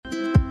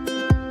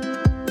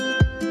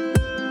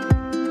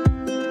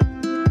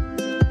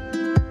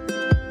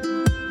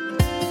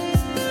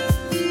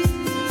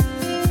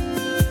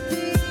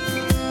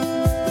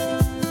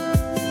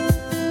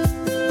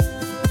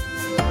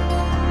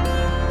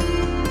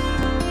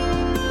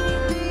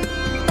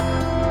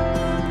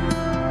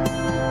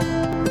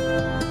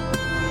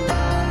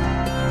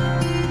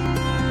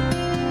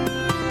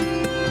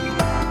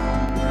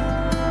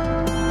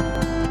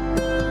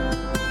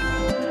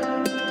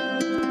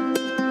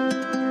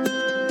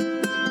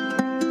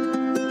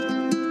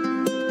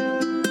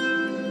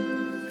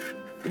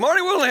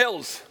morning, Woodland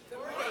Hills.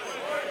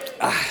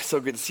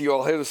 So good to see you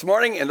all here this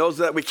morning. And those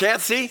that we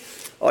can't see,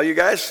 all you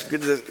guys,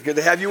 good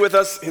to have you with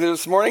us here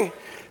this morning.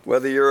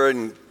 Whether you're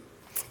in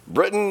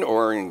Britain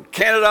or in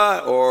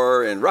Canada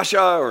or in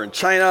Russia or in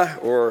China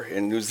or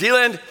in New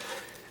Zealand.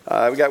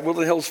 We got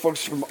Woodland Hills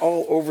folks from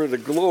all over the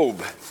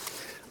globe.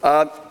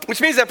 Which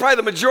means that probably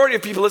the majority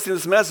of people listening to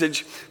this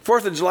message,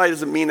 4th of July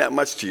doesn't mean that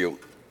much to you.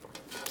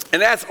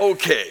 And that's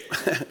okay.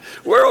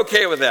 We're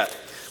okay with that.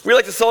 We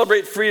like to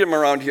celebrate freedom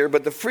around here,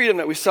 but the freedom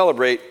that we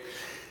celebrate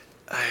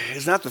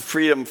is not the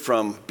freedom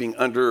from being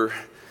under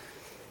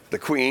the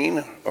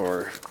Queen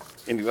or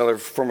any other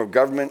form of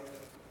government.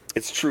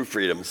 It's true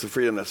freedom. It's the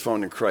freedom that's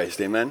found in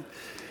Christ. Amen?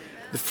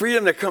 The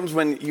freedom that comes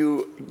when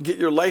you get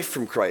your life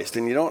from Christ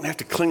and you don't have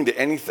to cling to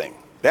anything.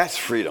 That's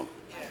freedom.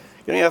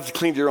 You don't have to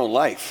cling to your own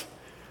life.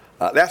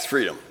 That's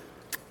freedom.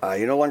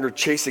 You're no longer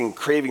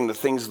craving the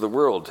things of the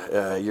world.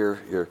 Your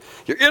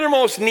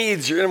innermost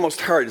needs, your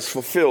innermost heart is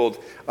fulfilled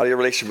out of your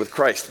relationship with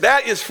Christ.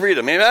 That is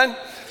freedom, amen?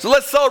 So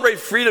let's celebrate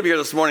freedom here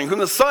this morning. Whom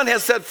the Son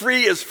has set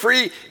free is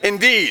free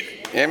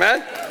indeed,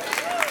 amen?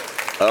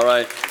 All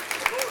right.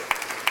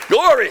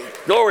 Glory,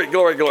 glory,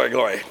 glory, glory,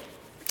 glory.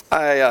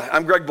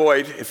 I'm Greg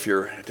Boyd, if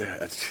you're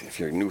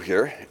new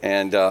here,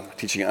 and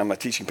I'm a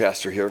teaching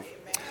pastor here.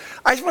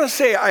 I just want to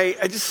say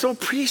I just so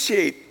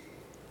appreciate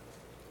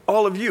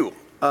all of you.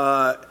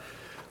 I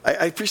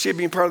appreciate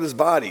being part of this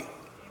body.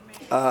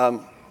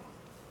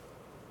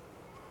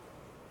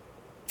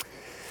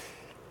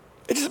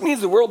 It just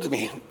means the world to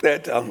me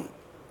that,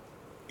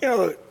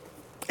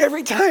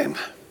 every time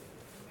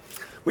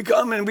we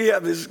come and we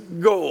have this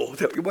goal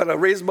that we want to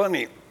raise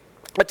money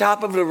on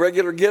top of the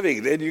regular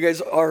giving, and you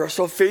guys are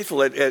so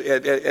faithful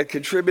at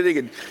contributing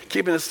and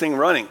keeping this thing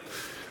running.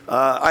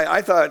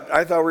 I thought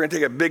we were going to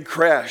take a big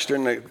crash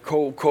during the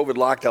COVID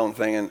lockdown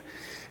thing,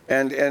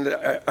 and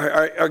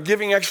our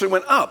giving actually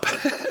went up.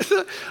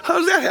 How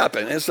does that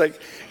happen? It's like,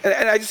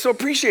 and I just so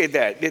appreciate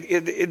that.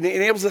 It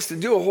enables us to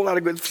do a whole lot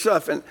of good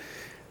stuff. And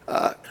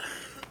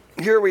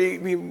here we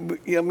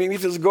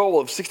meet this goal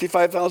of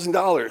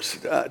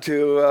 $65,000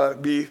 to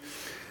be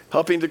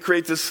helping to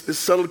create this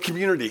settled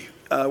community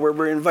where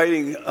we're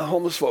inviting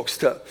homeless folks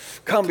to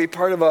come be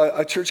part of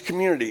a church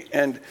community.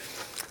 And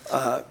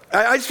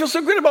I just feel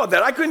so good about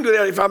that. I couldn't do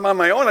that if I'm on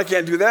my own. I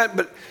can't do that,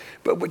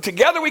 but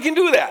together we can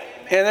do that.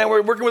 And then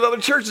we're working with other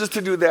churches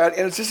to do that,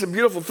 and it's just a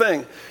beautiful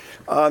thing.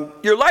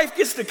 Your life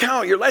gets to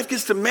count. Your life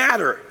gets to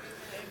matter.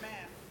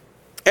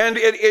 Amen.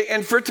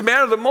 And for it to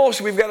matter the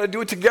most, we've got to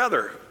do it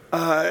together.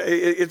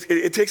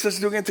 It takes us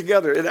doing it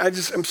together. And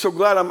I'm so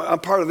glad I'm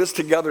part of this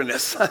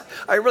togetherness.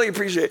 I really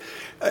appreciate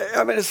it.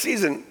 I'm in a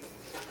season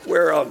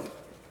where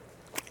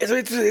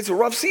it's a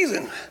rough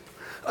season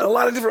on a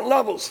lot of different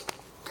levels.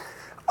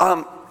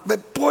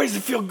 But boy, does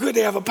it feel good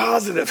to have a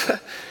positive.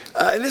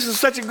 And this is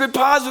such a good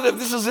positive.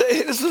 This is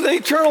an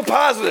eternal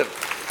positive.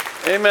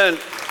 Amen.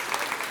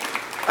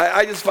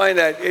 I just find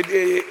that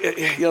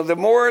the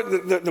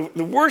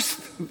worse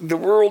the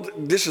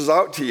world dishes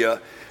out to you,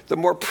 the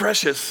more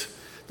precious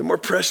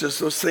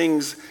those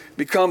things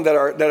become that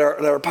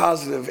are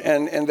positive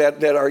and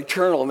that are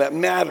eternal and that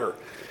matter.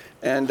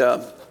 And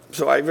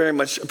so I very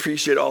much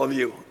appreciate all of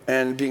you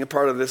and being a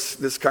part of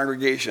this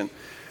congregation,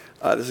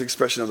 this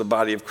expression of the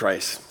body of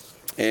Christ.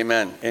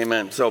 Amen.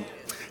 Amen. So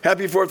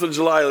happy 4th of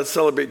July. Let's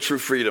celebrate true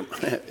freedom.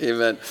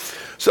 Amen.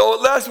 So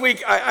last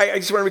week, I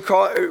just want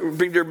to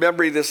bring to your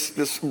memory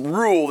this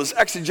rule, this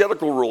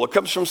exegetical rule. It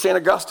comes from St.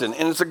 Augustine,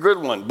 and it's a good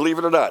one, believe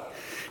it or not.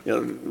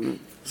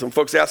 Some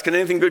folks ask, can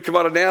anything good come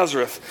out of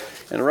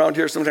Nazareth? And around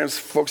here, sometimes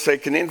folks say,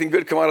 can anything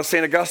good come out of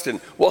St. Augustine?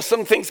 Well,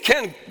 some things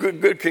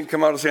good can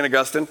come out of St.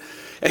 Augustine.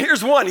 And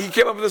here's one. He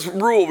came up with this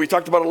rule. We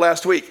talked about it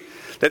last week.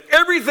 That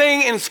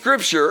everything in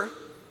Scripture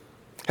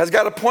has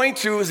got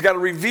to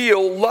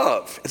reveal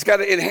love. It's got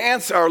to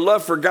enhance our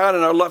love for God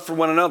and our love for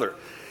one another.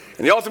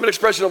 And the ultimate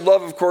expression of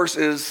love, of course,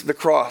 is the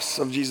cross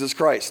of Jesus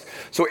Christ.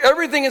 So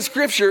everything in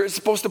Scripture is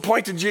supposed to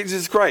point to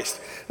Jesus Christ,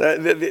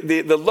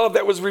 the love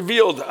that was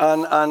revealed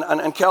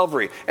on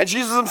Calvary. And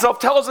Jesus himself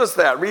tells us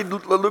that. Read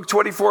Luke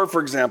 24,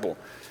 for example.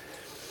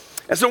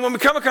 And so when we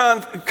come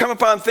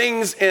upon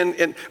things and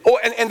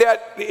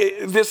that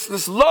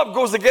this love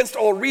goes against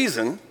all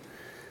reason,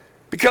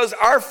 because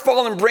our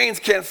fallen brains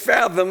can't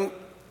fathom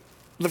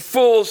the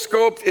full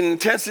scope and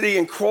intensity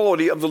and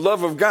quality of the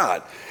love of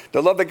God,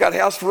 the love that God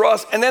has for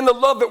us, and then the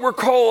love that we're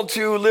called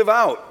to live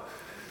out.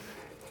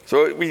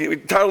 So we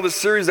titled this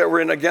series that we're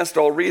in, Against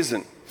All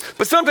Reason.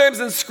 But sometimes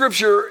in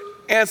Scripture,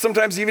 and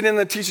sometimes even in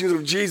the teachings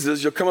of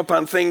Jesus, you'll come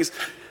upon things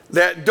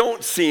that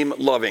don't seem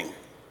loving,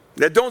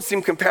 that don't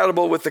seem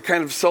compatible with the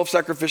kind of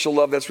self-sacrificial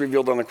love that's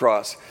revealed on the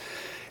cross.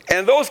 And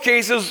in those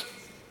cases,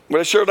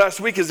 what I shared last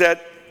week is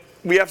that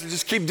we have to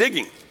just keep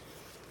digging.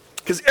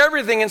 Because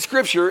everything in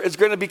Scripture is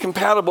going to be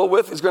compatible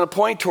with, is going to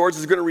point towards,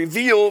 is going to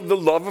reveal the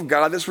love of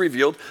God that's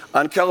revealed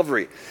on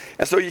Calvary.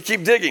 And so you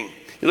keep digging.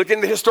 You look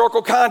into the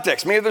historical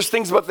context. Maybe there's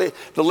things about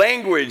the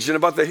language and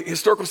about the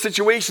historical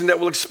situation that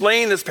will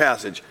explain this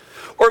passage.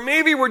 Or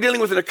maybe we're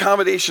dealing with an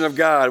accommodation of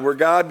God, where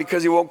God,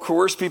 because he won't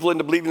coerce people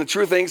into believing the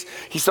true things,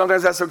 he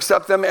sometimes has to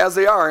accept them as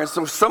they are. And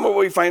so some of what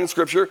we find in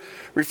Scripture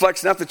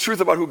reflects not the truth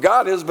about who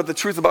God is, but the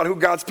truth about who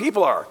God's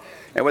people are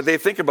and what they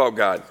think about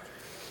God.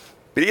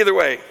 But either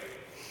way,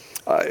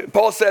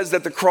 Paul says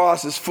that the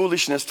cross is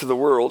foolishness to the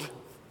world,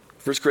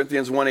 1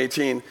 Corinthians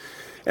 1:18, and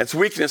it's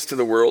weakness to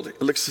the world.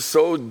 It looks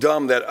so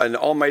dumb that an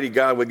almighty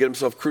God would get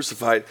himself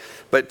crucified.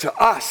 But to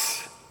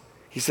us,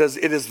 he says,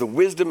 it is the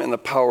wisdom and the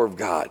power of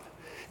God.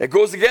 It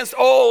goes against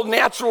all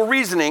natural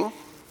reasoning,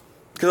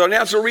 because our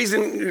natural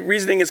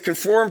reasoning is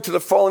conformed to the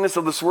fallenness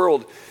of this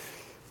world.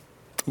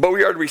 But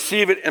we are to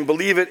receive it and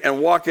believe it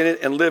and walk in it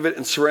and live it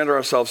and surrender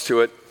ourselves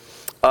to it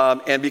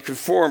and be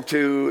conformed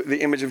to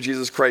the image of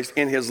Jesus Christ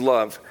in his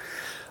love.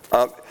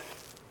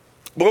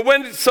 But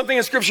when something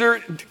in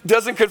Scripture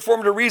doesn't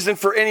conform to reason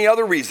for any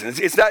other reason,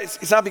 it's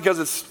not because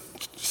it's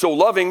so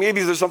loving.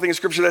 Maybe there's something in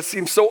Scripture that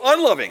seems so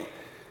unloving.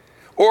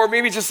 Or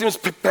maybe it just seems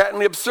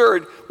patently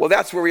absurd. Well,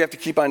 that's where we have to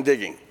keep on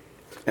digging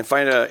and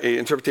find an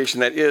interpretation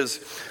that is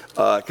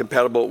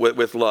compatible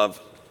with love.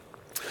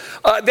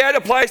 That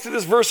applies to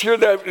this verse here,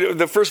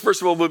 the first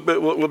verse we'll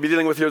be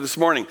dealing with here this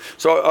morning.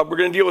 So we're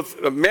going to deal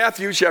with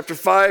Matthew chapter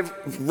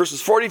 5,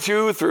 verses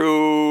 42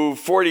 through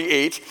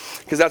 48,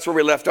 because that's where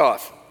we left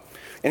off.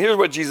 And here's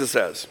what Jesus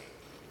says.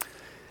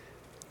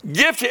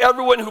 Give to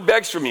everyone who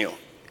begs from you,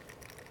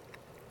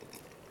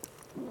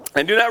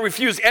 and do not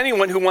refuse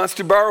anyone who wants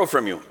to borrow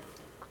from you.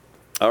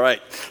 All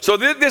right. So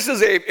this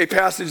is a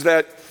passage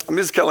that,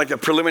 this is kind of like a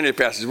preliminary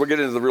passage. We'll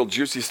get into the real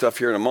juicy stuff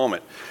here in a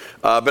moment.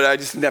 But I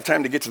just didn't have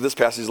time to get to this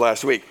passage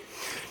last week.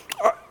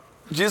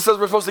 Jesus says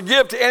we're supposed to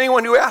give to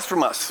anyone who asks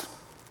from us.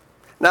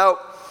 Now,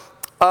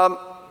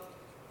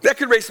 that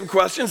could raise some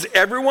questions.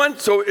 Everyone?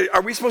 So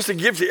are we supposed to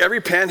give to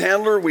every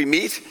panhandler we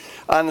meet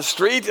on the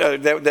street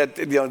that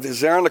is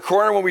there on the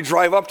corner when we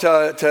drive up to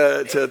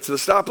the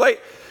stoplight?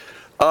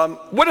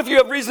 What if you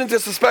have reason to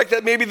suspect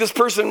that maybe this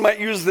person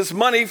might use this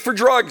money for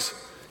drugs?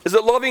 Is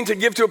it loving to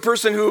give to a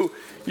person who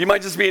you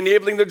might just be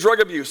enabling their drug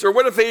abuse? Or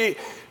what if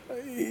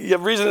you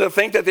have reason to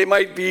think that they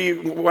might be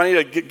wanting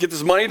to get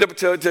this money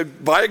to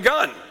buy a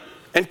gun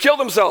and kill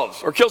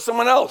themselves or kill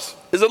someone else?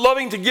 Is it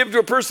loving to give to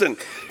a person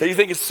that you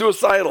think is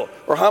suicidal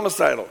or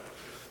homicidal?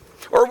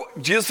 Or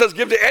Jesus says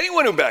give to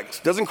anyone who begs.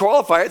 Doesn't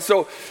qualify it.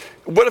 So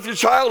what if your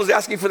child is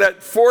asking for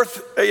that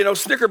fourth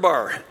Snicker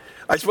bar?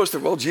 I'm supposed to,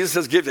 well, Jesus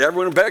says give to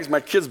everyone who begs. My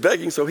kid's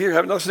begging, so here,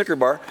 have another Snicker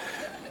bar.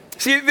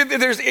 See,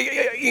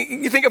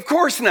 you think, of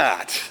course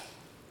not.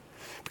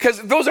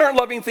 Because those aren't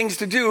loving things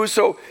to do.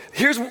 So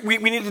we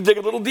need to dig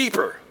a little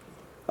deeper.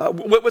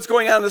 What's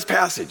going on in this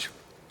passage?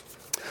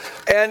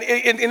 And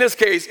in this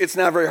case, it's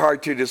not very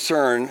hard to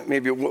discern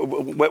maybe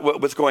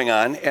what's going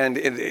on and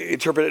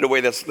interpret it in a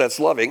way that's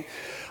loving.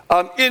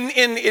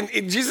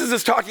 Jesus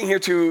is talking here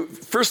to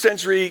first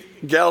century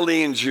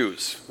Galilean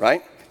Jews,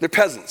 right? They're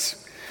peasants.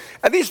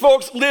 And these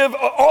folks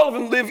all of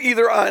them live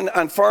either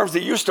on farms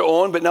they used to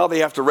own, but now they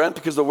have to rent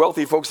because the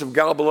wealthy folks have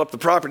gobbled up the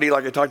property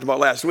like I talked about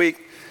last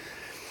week.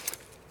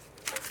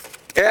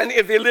 And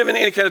if they live in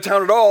any kind of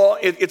town at all,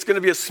 it's going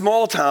to be a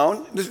small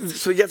town.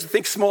 So you have to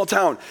think small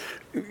town.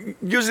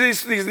 Usually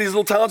these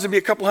little towns would be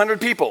a couple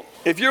hundred people.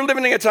 If you're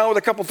living in a town with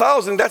a couple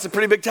thousand, that's a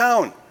pretty big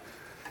town.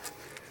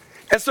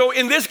 And so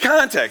in this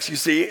context, you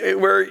see,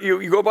 where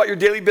you go about your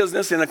daily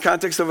business in the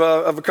context of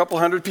a couple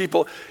hundred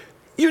people,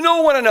 you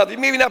know one another,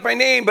 maybe not by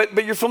name,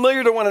 but you're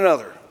familiar to one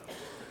another.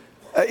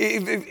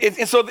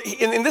 And so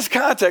in this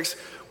context,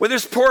 where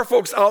there's poor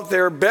folks out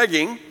there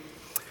begging,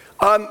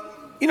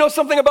 you know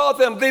something about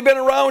them. They've been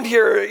around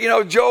here. You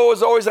know, Joe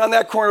is always on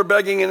that corner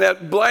begging, and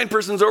that blind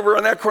person's over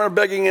on that corner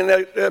begging, and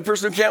that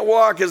person who can't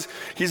walk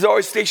he's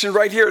always stationed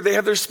right here. They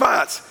have their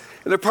spots,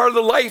 and they're part of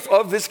the life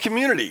of this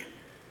community.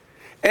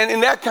 And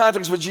in that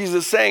context, what Jesus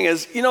is saying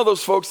is, you know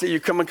those folks that you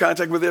come in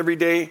contact with every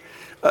day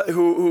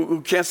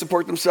who can't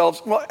support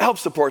themselves? Well, help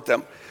support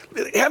them.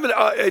 Have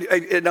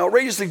an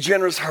outrageously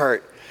generous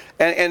heart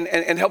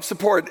and help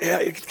support.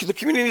 The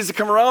community needs to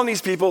come around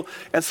these people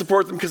and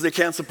support them because they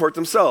can't support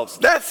themselves.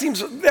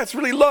 That's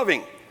really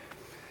loving.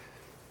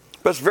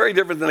 But it's very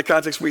different than the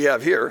context we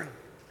have here.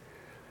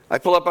 I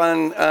pull up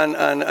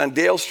on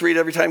Dale Street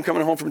every time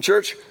coming home from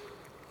church,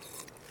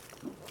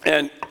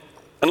 and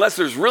unless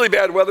there's really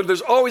bad weather,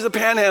 there's always a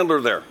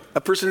panhandler there,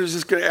 a person who's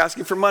just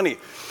asking for money.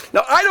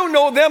 Now, I don't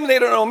know them, they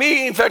don't know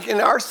me. In fact,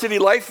 in our city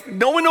life,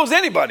 no one knows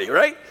anybody,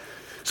 right?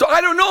 So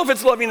I don't know if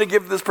it's loving to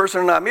give to this person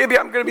or not. Maybe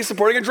I'm going to be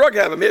supporting a drug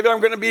habit. Maybe I'm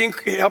going to be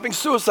helping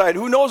suicide.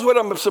 Who knows what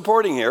I'm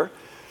supporting here?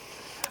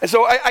 And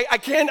so I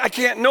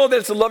can't know that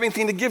it's a loving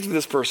thing to give to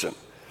this person.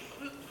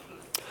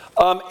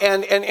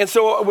 And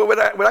so what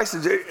I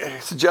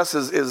suggest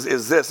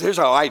is this. Here's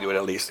how I do it,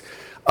 at least.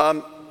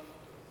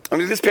 I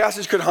mean, this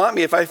passage could haunt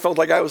me if I felt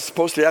like I was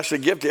supposed to actually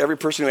give to every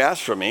person who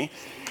asked from me.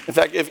 In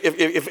fact,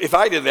 if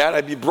I did that,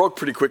 I'd be broke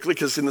pretty quickly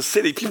because in the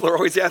city, people are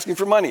always asking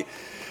for money.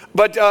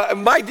 But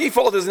my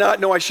default is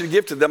not, no, I should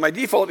give to them. My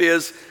default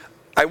is,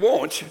 I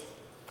won't,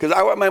 because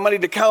I want my money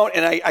to count,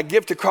 and I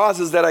give to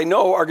causes that I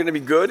know are going to be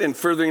good and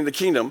furthering the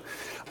kingdom.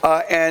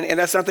 And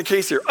that's not the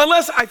case here,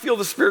 unless I feel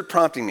the Spirit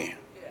prompting me.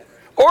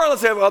 Or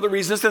let's have other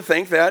reasons to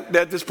think that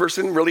this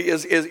person really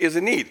is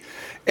in need.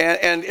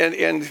 And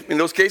in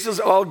those cases,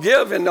 I'll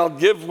give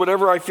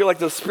whatever I feel like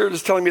the Spirit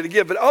is telling me to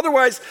give. But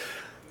otherwise,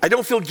 I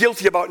don't feel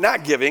guilty about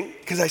not giving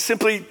because I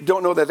simply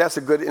don't know that that's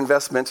a good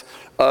investment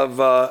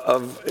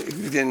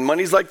and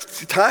money's like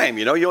time,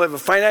 you'll have a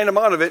finite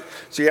amount of it,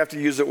 so you have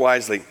to use it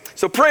wisely.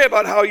 So pray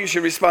about how you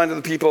should respond to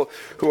the people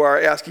who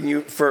are asking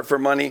you for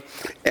money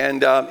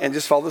and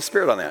just follow the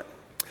Spirit on that.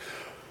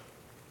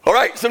 All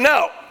right, so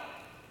now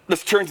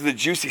let's turn to the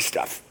juicy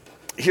stuff.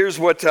 Here's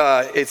what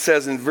it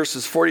says in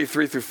verses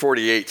 43 through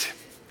 48.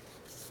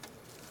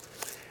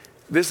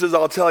 This is,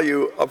 I'll tell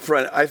you up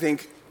front, I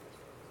think,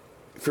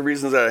 for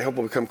reasons that I hope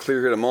will become clear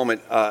here in a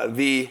moment,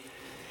 it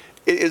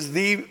is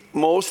the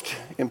most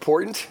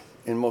important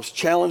and most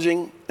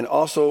challenging and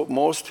also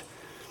most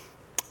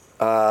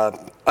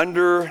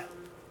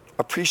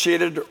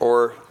underappreciated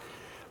or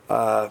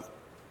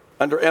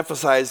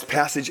underemphasized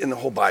passage in the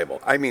whole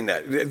Bible. I mean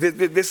that.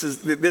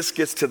 This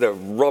gets to the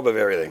rub of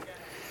everything.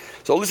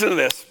 So listen to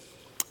this.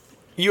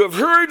 You have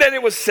heard that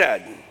it was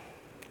said,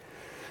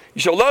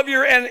 you shall love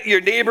your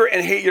neighbor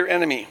and hate your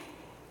enemy.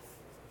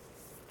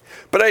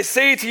 But I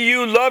say to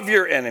you, love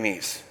your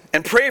enemies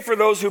and pray for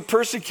those who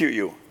persecute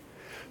you,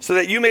 so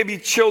that you may be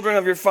children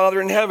of your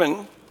Father in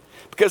heaven,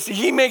 because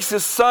he makes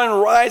his sun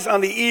rise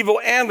on the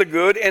evil and the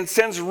good and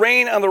sends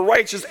rain on the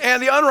righteous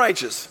and the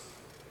unrighteous.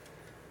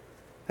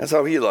 That's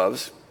how he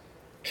loves.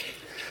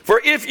 For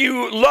if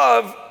you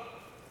love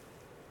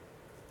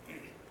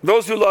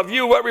those who love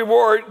you, what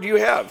reward do you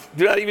have?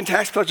 Do not even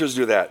tax collectors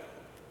do that?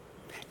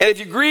 And if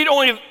you greet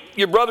only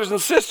your brothers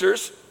and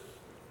sisters,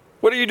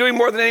 what are you doing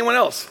more than anyone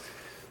else?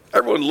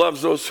 Everyone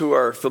loves those who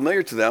are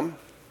familiar to them.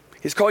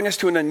 He's calling us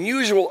to an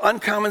unusual,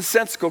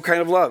 uncommonsensical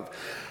kind of love.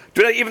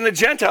 Do not even the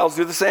Gentiles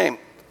do the same?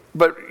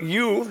 But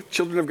you,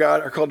 children of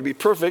God, are called to be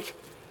perfect,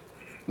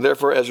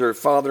 therefore as your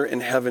Father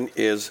in heaven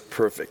is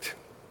perfect.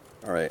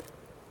 All right.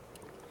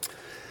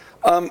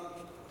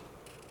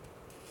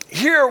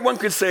 Here one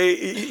could say,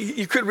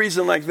 you could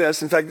reason like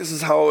this. In fact, this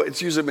is how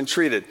it's usually been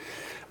treated.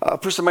 A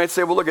person might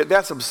say, well, look,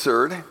 that's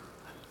absurd.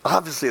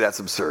 Obviously, that's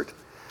absurd.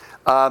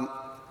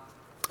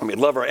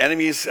 Love our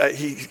enemies.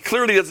 He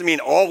clearly doesn't mean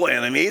all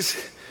enemies.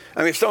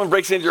 If someone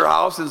breaks into your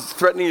house and is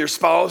threatening your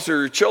spouse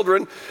or your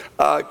children,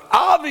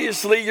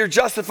 obviously you're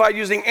justified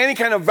using any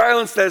kind of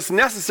violence that is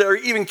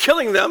necessary, even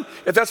killing them,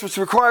 if that's what's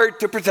required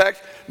to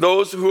protect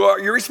those who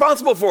you're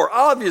responsible for,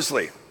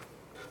 obviously.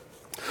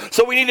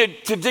 So we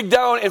needed to dig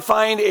down and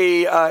find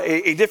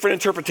a different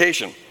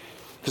interpretation,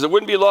 because it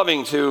wouldn't be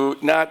loving to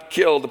not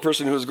kill the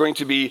person who is going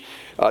to be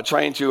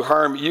trying to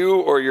harm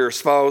you or your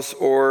spouse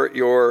or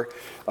your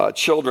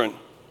children.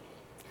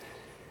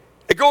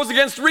 It goes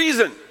against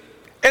reason.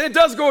 And it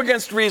does go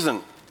against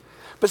reason.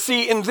 But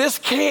see, in this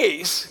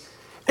case,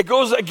 it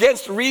goes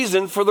against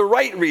reason for the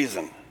right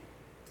reason.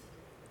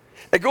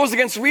 It goes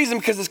against reason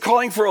because it's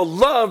calling for a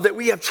love that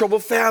we have trouble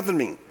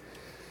fathoming.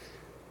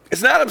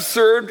 It's not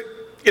absurd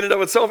in and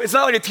of itself. It's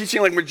not like a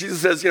teaching like where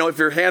Jesus says, if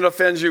your hand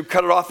offends you,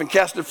 cut it off and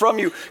cast it from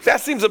you.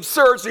 That seems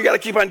absurd, so you got to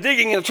keep on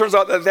digging, and it turns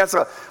out that that's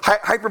a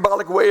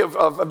hyperbolic way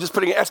of just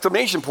putting an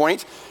exclamation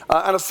point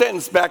on a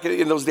sentence back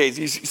in those days.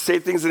 You say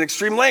things in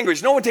extreme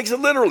language. No one takes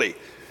it literally.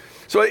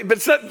 But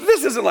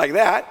this isn't like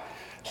that.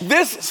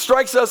 This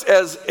strikes us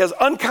as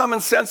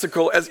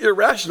uncommonsensical, as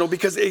irrational,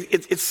 because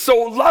it's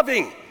so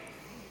loving.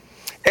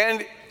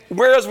 And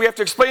whereas we have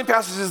to explain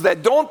passages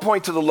that don't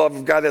point to the love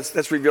of God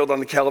that's revealed on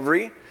the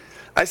Calvary,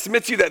 I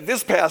submit to you that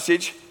this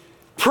passage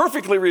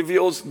perfectly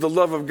reveals the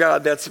love of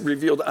God that's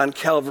revealed on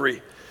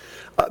Calvary.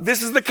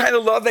 This is the kind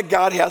of love that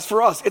God has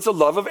for us. It's a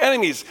love of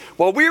enemies.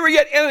 While we were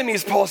yet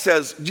enemies, Paul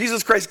says,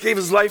 Jesus Christ gave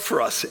his life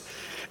for us.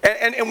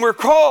 And we're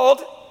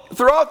called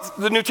throughout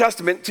the New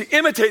Testament to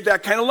imitate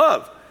that kind of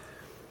love.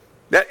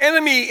 That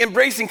enemy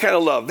embracing kind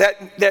of love.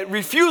 That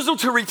refusal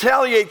to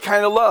retaliate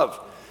kind of love.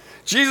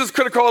 Jesus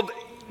could have called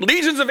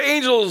legions of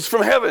angels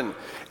from heaven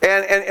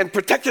and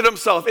protected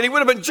himself, and he would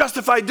have been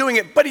justified doing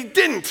it, but he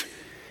didn't.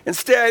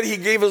 Instead, he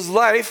gave his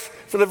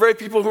life for the very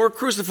people who were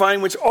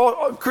crucifying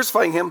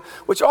him,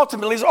 which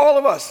ultimately is all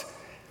of us.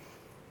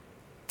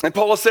 And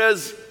Paul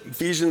says,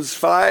 Ephesians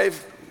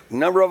 5, a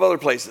number of other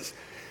places,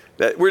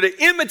 that we're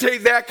to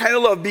imitate that kind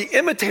of love, be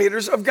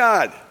imitators of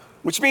God,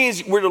 which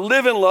means we're to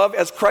live in love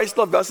as Christ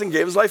loved us and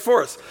gave his life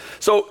for us.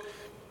 So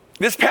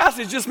this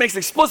passage just makes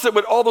explicit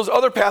what all those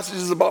other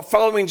passages about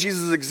following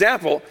Jesus'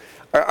 example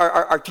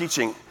are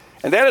teaching.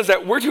 And that is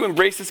that we're to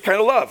embrace this kind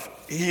of love.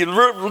 He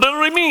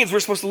literally means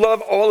we're supposed to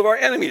love all of our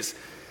enemies.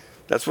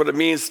 That's what it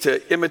means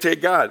to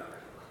imitate God.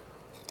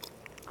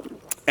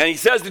 And he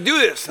says to do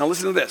this. Now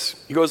listen to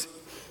this. He goes,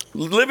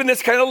 live in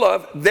this kind of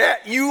love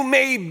that you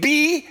may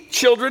be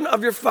children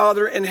of your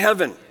Father in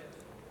heaven.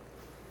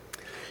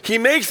 He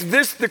makes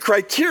this the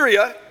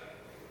criteria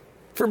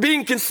for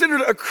being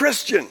considered a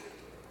Christian,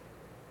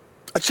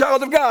 a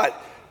child of God,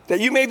 that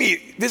you may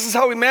be. This is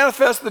how we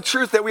manifest the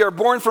truth that we are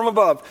born from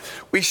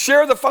above. We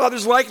share the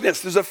Father's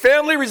likeness. There's a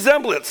family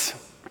resemblance.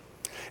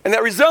 And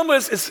that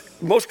resemblance is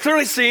most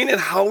clearly seen in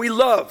how we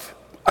love,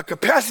 a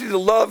capacity to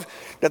love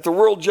that the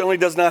world generally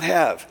does not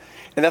have.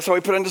 And that's how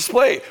we put it on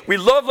display. We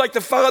love like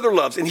the Father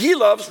loves. And he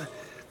loves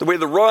the way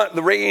the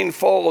rain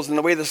falls and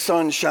the way the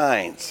sun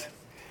shines.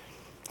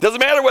 Doesn't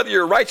matter whether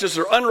you're righteous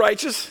or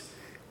unrighteous.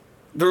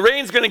 The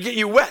rain's going to get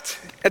you wet.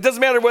 It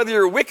doesn't matter whether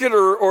you're wicked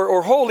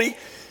or holy.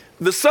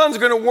 The sun's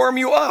going to warm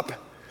you up.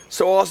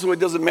 So also it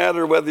doesn't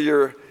matter whether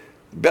you're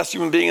the best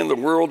human being in the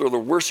world or the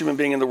worst human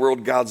being in the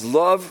world. God's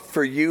love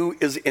for you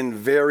is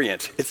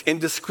invariant. It's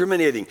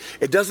indiscriminating.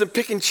 It doesn't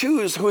pick and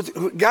choose.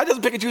 God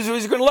doesn't pick and choose who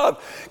he's going to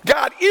love.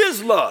 God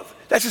is love.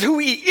 That's just who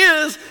he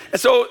is. And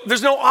so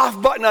there's no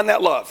off button on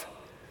that love.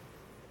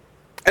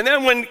 And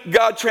then when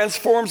God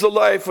transforms a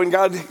life,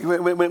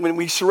 when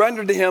we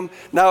surrender to him,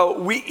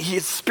 now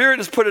his Spirit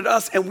is put in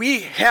us, and we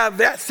have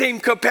that same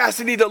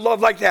capacity to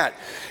love like that.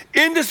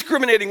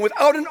 Indiscriminating,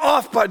 without an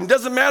off button.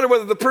 Doesn't matter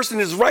whether the person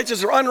is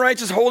righteous or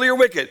unrighteous, holy or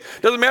wicked.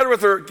 Doesn't matter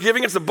whether they're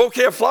giving us a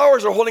bouquet of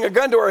flowers or holding a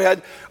gun to our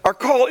head. Our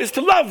call is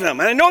to love them.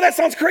 And I know that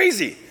sounds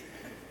crazy,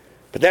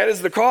 but that is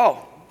the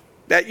call,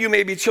 that you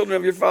may be children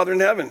of your Father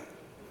in heaven.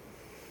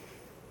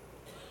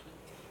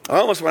 I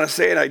almost want to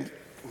say it, I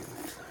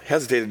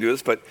hesitate to do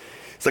this, but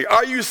it's like,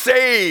 are you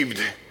saved?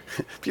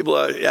 People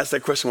ask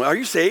that question, well, are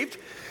you saved?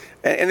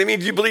 And they mean,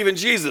 do you believe in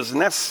Jesus?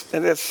 And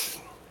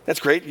that's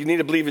great. You need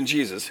to believe in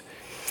Jesus.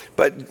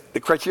 But the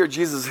criteria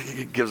Jesus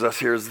gives us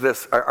here is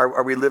this.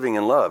 Are we living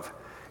in love?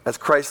 As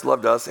Christ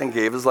loved us and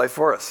gave his life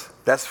for us.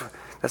 That's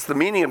the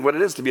meaning of what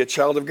it is to be a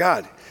child of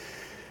God.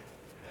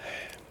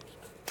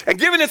 And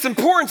given its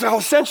importance,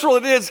 how central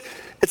it is,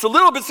 it's a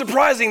little bit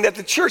surprising that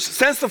the church,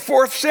 since the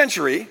 4th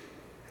century,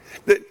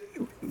 that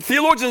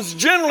theologians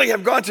generally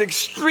have gone to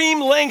extreme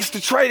lengths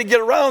to try to get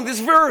around this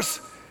verse,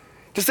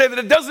 to say that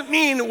it doesn't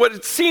mean what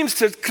it seems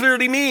to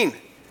clearly mean.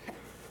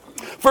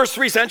 First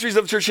 3 centuries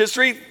of church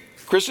history,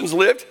 Christians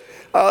lived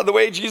the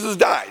way Jesus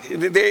died.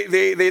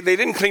 They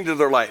didn't cling to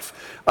their life.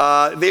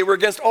 They were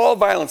against all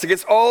violence,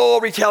 against all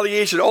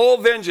retaliation, all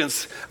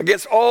vengeance,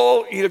 against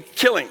all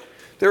killing.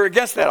 They were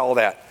against all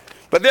that.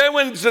 But then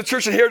when the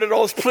church inherited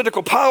all this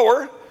political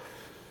power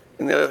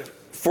in the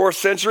 4th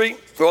century,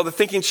 well, the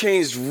thinking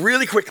changed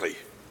really quickly.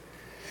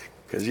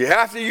 Because you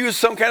have to use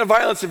some kind of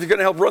violence if you're going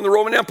to help run the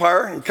Roman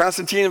Empire. And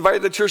Constantine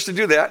invited the church to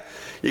do that.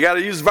 You got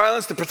to use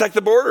violence to protect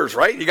the borders,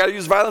 right? You got to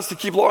use violence to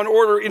keep law and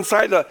order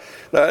inside the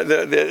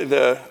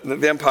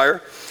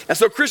empire. And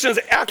so Christians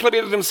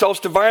acclimated themselves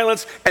to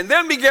violence and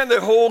then began the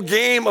whole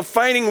game of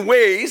finding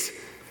ways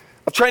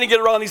of trying to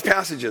get around these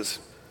passages.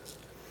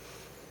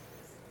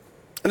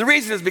 And the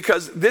reason is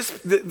because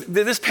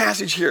this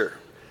passage here,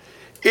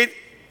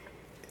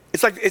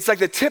 it's like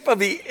the tip of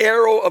the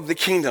arrow of the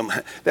kingdom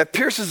that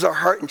pierces our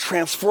heart and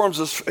transforms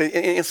us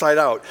inside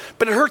out.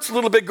 But it hurts a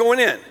little bit going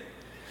in.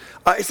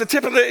 It's the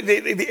tip of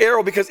the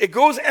arrow because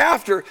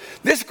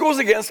this goes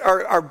against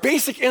our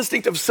basic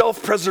instinct of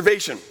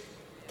self-preservation.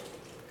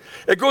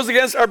 It goes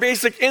against our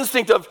basic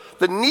instinct of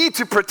the need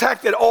to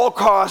protect at all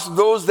costs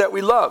those that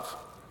we love.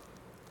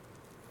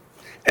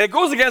 And it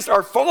goes against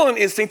our fallen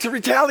instinct to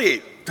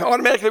retaliate, to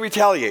automatically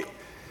retaliate.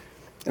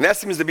 And that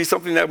seems to be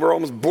something that we're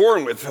almost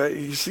born with.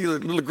 You see the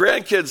little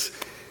grandkids,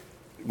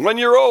 1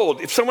 year old,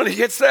 if someone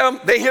hits them,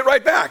 they hit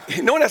right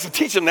back. No one has to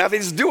teach them that, they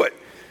just do it.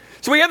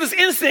 So we have this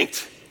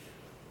instinct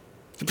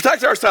to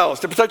protect ourselves,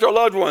 to protect our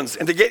loved ones,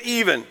 and to get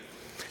even.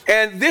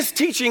 And this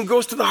teaching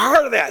goes to the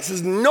heart of that. It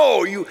says,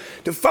 no,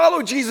 to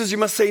follow Jesus, you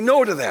must say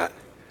no to that.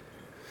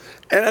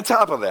 And on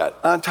top of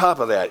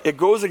that, it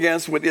goes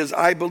against what is,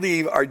 I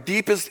believe, our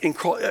deepest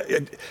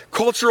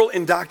cultural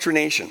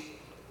indoctrination.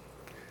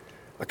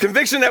 A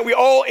conviction that we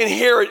all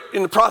inherit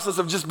in the process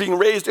of just being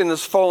raised in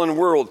this fallen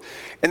world.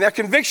 And that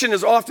conviction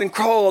is often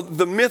called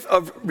the myth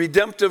of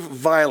redemptive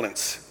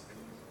violence.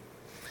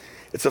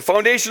 It's a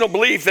foundational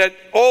belief that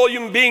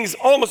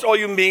almost all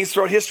human beings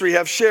throughout history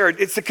have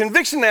shared. It's the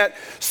conviction that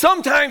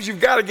sometimes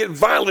you've got to get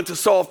violent to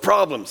solve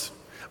problems.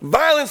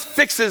 Violence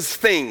fixes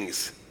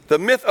things. The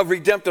myth of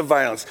redemptive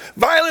violence.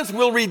 Violence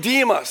will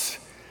redeem us.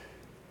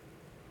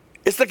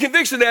 It's the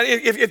conviction that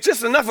if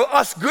just enough of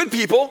us good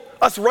people,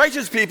 us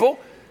righteous people,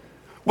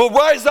 will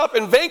rise up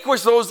and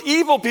vanquish those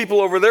evil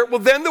people over there, well,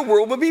 then the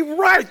world will be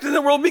right. Then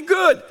the world will be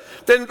good.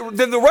 Then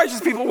the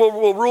righteous people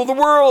will rule the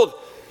world.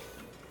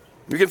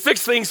 We can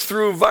fix things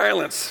through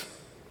violence.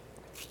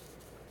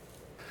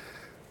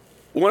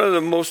 One of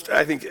the most,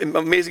 I think,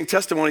 amazing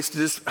testimonies to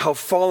just how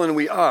fallen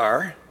we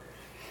are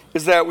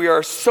is that we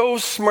are so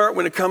smart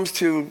when it comes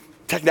to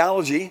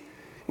technology,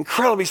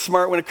 incredibly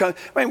smart when it comes,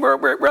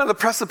 we're on the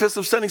precipice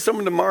of sending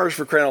someone to Mars,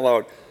 for crying out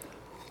loud.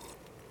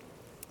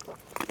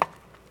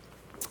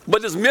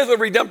 But this myth of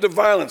redemptive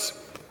violence,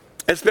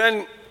 it's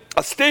been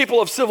a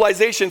staple of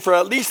civilization for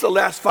at least the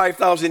last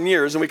 5,000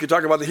 years, and we could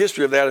talk about the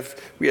history of that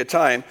if we had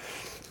time.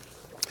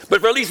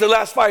 But for at least the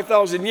last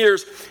 5,000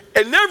 years,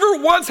 and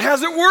never once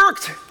has it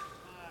worked.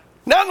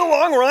 Not in the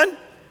long run.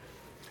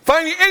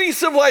 Finding any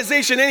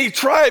civilization, any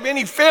tribe,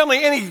 any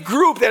family, any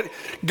group that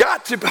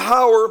got to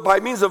power by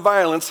means of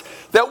violence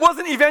that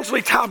wasn't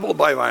eventually toppled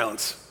by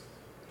violence.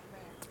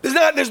 There's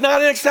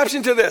not an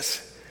exception to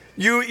this.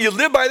 You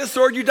live by the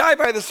sword, you die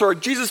by the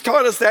sword. Jesus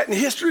taught us that, and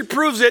history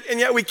proves it, and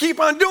yet we keep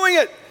on doing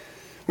it.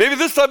 Maybe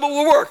this time it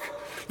will work.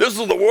 this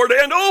is the war to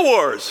end all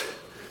wars.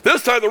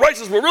 This time the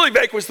righteous will really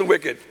vanquish the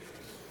wicked.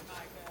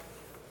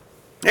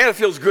 And it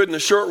feels good in the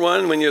short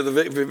run when you're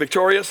the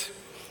victorious,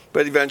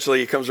 but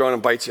eventually it comes around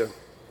and bites you.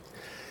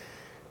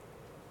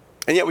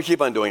 And yet we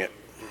keep on doing it.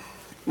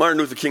 Martin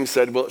Luther King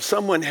said,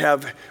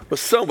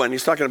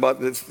 he's talking about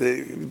this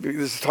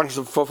is talking to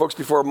some folks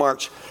before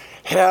March,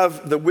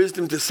 have the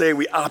wisdom to say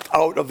we opt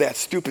out of that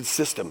stupid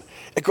system.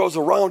 It goes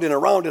around and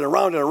around and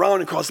around and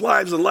around and causes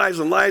lives and lives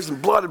and lives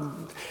and blood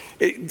and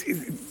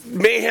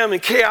mayhem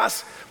and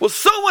chaos. Will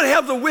someone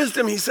have the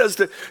wisdom, he says,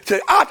 to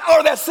opt out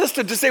of that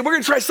system, to say we're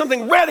going to try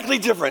something radically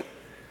different.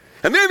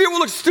 And maybe it will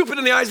look stupid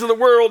in the eyes of the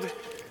world,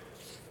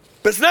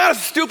 but it's not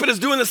as stupid as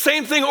doing the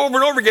same thing over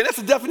and over again. That's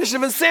the definition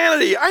of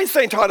insanity.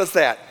 Einstein taught us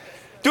that.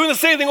 Doing the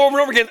same thing over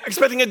and over again,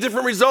 expecting a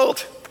different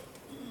result.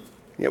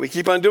 Yeah, we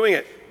keep on doing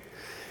it.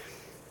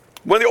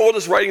 One of the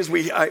oldest writings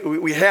we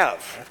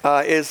have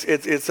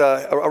is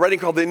a writing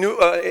called the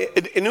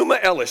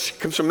Enuma Elish. It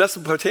comes from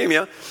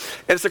Mesopotamia, and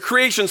it's a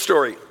creation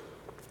story.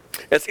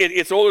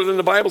 It's older than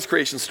the Bible's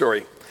creation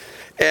story.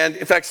 And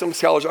in fact, some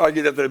scholars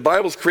argue that the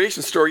Bible's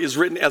creation story is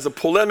written as a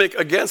polemic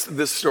against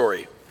this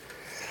story.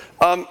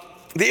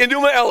 The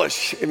Enuma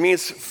Elish, it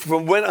means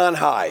from when on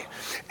high.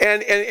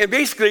 And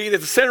basically, at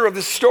the center of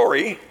this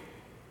story,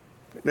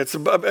 it's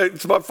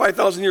about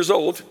 5,000 years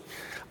old.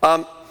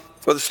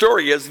 Well, the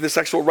story is, this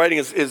actual writing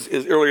is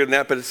earlier than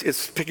that, but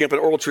it's picking up an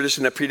oral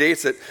tradition that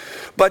predates it.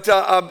 But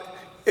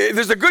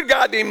there's a good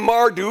god named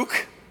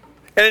Marduk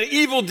and an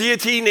evil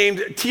deity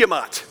named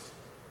Tiamat.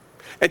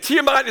 And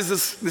Tiamat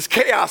is this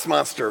chaos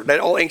monster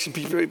that all ancient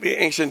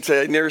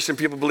Near Eastern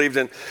people believed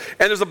in.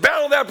 And there's a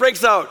battle that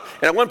breaks out.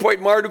 And at one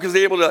point, Marduk is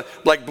able to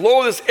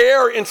blow this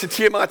air into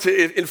Tiamat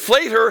to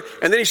inflate her,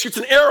 and then he shoots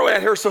an arrow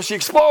at her so she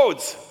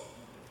explodes.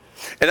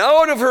 And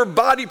out of her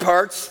body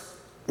parts,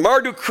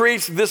 Marduk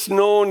creates this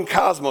known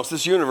cosmos,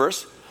 this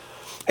universe.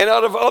 And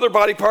out of other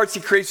body parts, he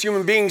creates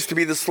human beings to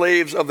be the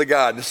slaves of the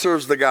god, that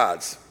serves the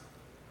gods.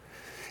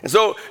 And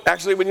so,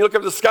 actually, when you look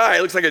up at the sky,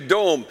 it looks like a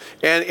dome.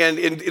 And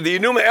in the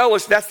Enuma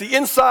Elish, that's the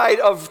inside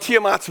of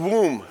Tiamat's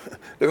womb.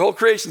 The whole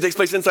creation takes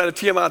place inside of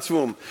Tiamat's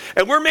womb.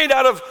 And we're made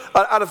out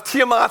of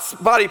Tiamat's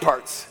body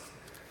parts.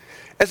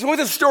 And so what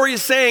the story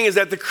is saying is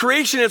that the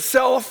creation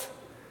itself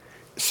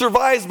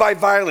survives by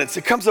violence.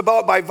 It comes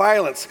about by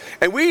violence.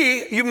 And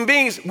we, human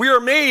beings, we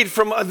are made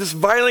from this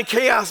violent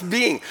chaos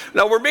being.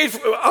 Now, we're made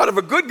out of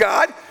a good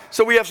God,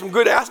 so we have some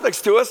good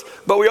aspects to us,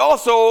 but we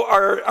also,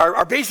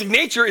 our basic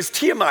nature is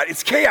Tiamat.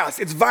 It's chaos.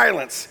 It's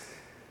violence.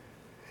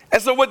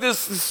 And so what this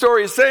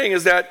story is saying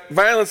is that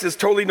violence is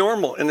totally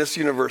normal in this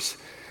universe.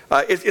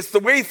 It's the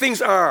way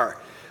things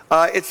are.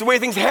 It's the way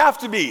things have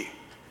to be.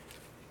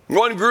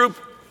 One group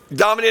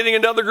dominating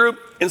another group,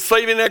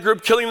 enslaving that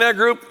group, killing that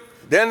group.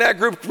 Then that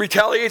group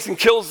retaliates and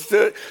kills.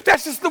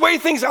 That's just the way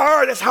things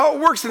are. That's how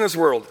it works in this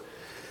world.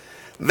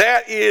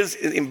 That is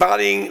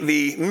embodying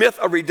the myth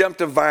of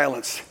redemptive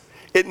violence.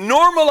 It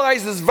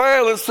normalizes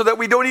violence so that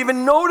we don't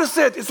even notice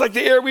it. It's like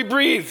the air we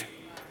breathe.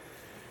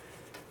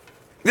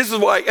 This is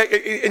why,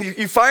 and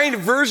you find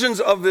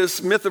versions of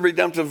this myth of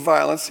redemptive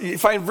violence. You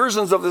find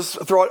versions of this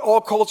throughout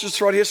all cultures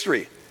throughout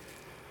history.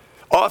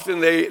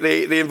 Often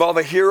they involve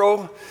a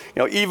hero.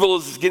 Evil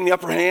is getting the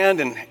upper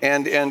hand,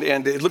 and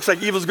it looks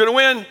like evil's going to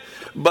win.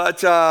 But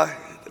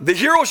the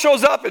hero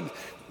shows up and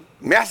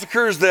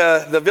massacres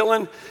the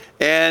villain,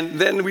 and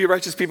then we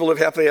righteous people live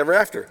happily ever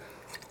after.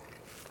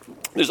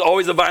 There's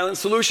always a violent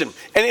solution.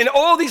 And in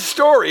all these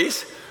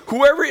stories,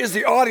 whoever is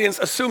the audience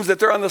assumes that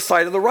they're on the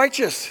side of the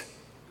righteous.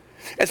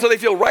 And so they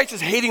feel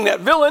righteous hating that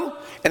villain,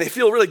 and they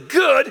feel really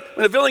good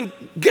when the villain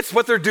gets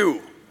what they're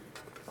due.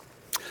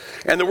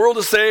 And the world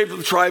is saved,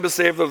 the tribe is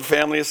saved, the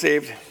family is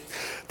saved.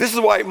 This is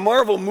why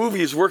Marvel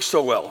movies work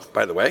so well,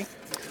 by the way.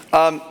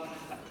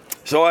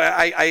 So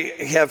I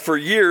have for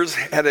years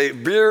had a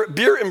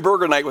beer and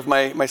burger night with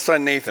my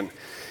son Nathan.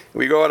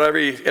 We go out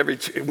every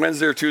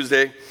Wednesday or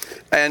Tuesday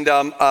and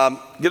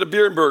get a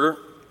beer and burger.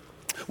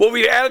 Well,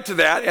 we added to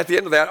that, at the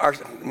end of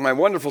that, my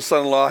wonderful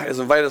son-in-law has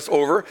invited us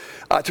over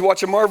to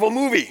watch a Marvel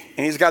movie.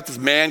 And he's got this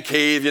man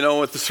cave,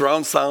 with the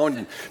surround sound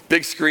and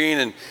big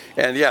screen,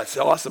 and yeah, it's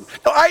awesome.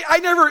 Now,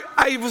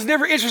 I was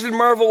never interested in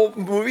Marvel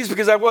movies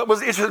because I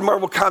was interested in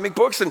Marvel comic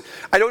books, and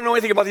I don't know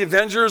anything about the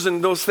Avengers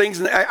and those things,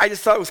 and I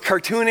just thought it was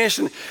cartoonish,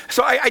 and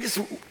so I just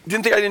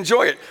didn't think I'd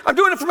enjoy it. I'm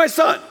doing it for my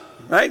son,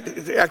 right?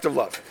 It's an act of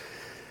love.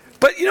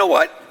 But you know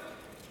what?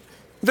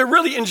 They're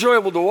really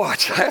enjoyable to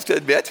watch, I have to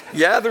admit.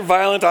 Yeah, they're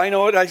violent, I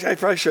know it, I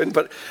probably shouldn't,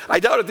 but I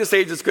doubt at this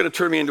age it's going to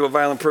turn me into a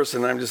violent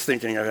person. I'm just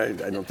thinking, I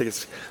don't think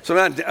it's, so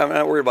I'm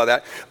not worried about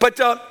that. But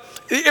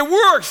it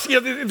works.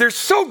 They're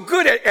so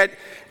good at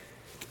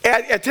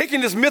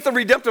taking this myth of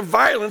redemptive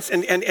violence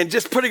and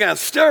just putting on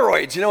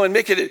steroids, and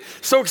making it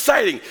so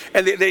exciting.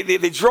 And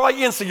they draw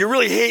you in so you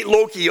really hate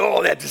Loki,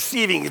 that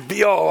deceiving, and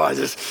he's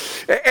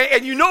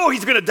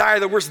going to die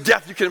the worst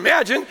death you can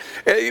imagine.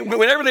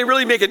 Whenever they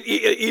really make an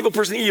evil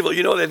person evil,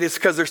 that it's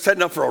because they're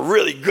setting up for a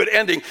really good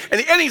ending. And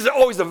the ending is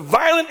always a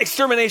violent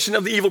extermination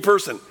of the evil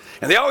person.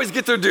 And they always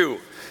get their due.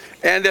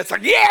 And it's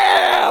like,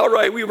 yeah, all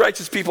right, we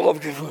righteous people.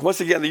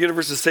 Once again, the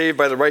universe is saved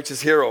by the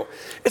righteous hero.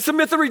 It's a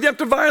myth of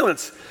redemptive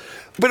violence.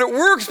 But it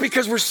works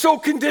because we're so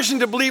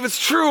conditioned to believe it's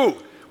true.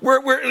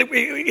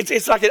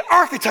 It's like an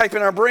archetype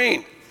in our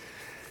brain.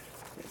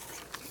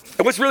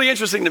 And what's really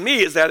interesting to me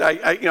is that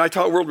I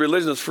taught world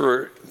religions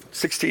for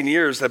 16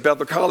 years at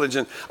Bethel College,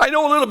 and I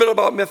know a little bit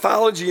about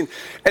mythology.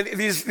 And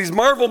these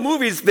Marvel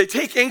movies, they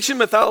take ancient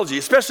mythology,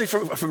 especially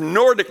from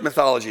Nordic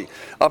mythology,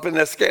 up in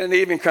the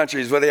Scandinavian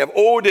countries where they have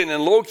Odin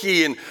and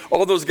Loki and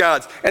all those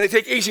gods. And they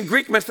take ancient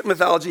Greek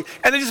mythology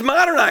and they just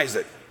modernize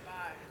it.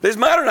 They just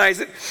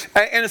modernize it,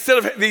 and instead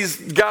of these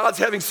gods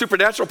having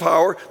supernatural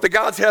power, the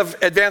gods have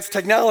advanced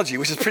technology,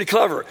 which is pretty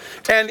clever.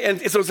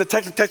 And so it's a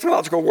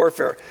technological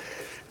warfare.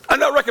 I'm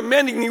not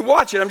recommending you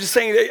watch it. I'm just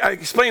saying, I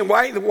explain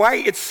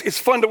why it's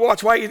fun to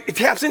watch, why it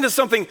taps into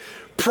something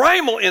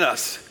primal in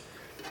us.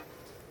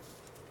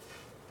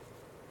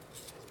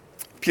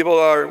 People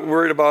are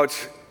worried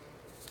about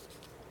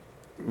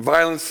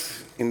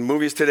violence in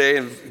movies today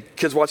and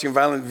kids watching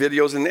violent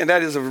videos, and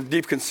that is a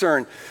deep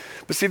concern.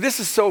 But see, this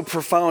is so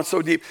profound,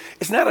 so deep.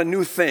 It's not a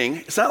new thing.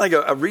 It's not like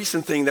a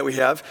recent thing that we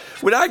have.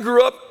 When I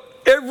grew up,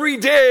 every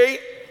day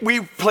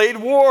we played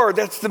war.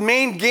 That's the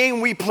main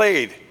game we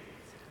played.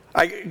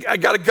 I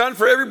got a gun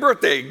for every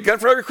birthday, gun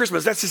for every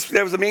Christmas.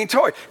 That was the main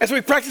toy. And so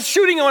we practiced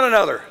shooting one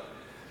another.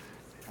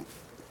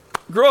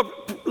 Grew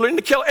up learning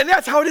to kill. And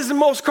that's how it is in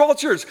most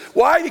cultures.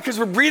 Why? Because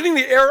we're breathing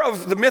the air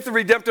of the myth of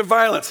redemptive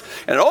violence.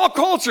 And in all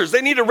cultures,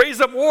 they need to raise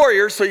up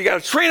warriors, so you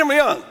got to train them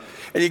young.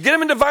 And you get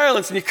them into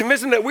violence, and you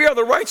convince them that we are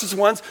the righteous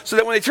ones, so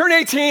that when they turn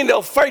 18,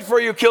 they'll fight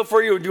for you, kill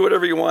for you, do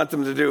whatever you want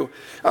them to do.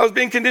 I was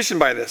being conditioned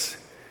by this.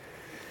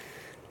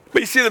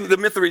 But you see the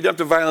myth of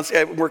redemptive violence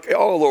at work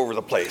all over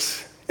the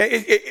place.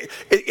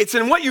 It's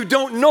in what you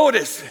don't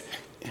notice,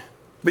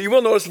 but you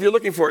will notice if you're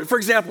looking for it. For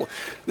example,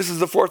 this is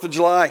the 4th of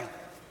July.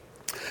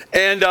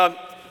 And 4th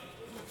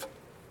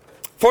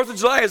of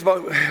July is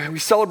about, we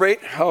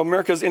celebrate how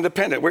America is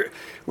independent.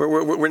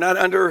 We're not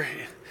under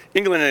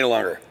England any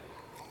longer.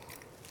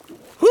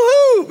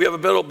 Woohoo! We have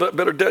a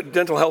better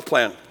dental health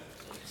plan.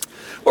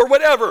 Or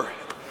whatever.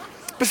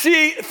 But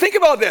see, think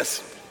about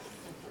this.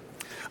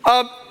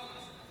 4th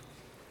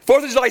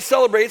of July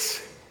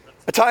celebrates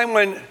a time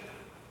when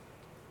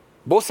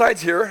both sides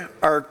here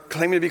are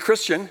claiming to be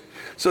Christian.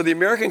 So the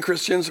American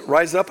Christians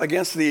rise up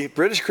against the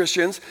British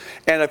Christians,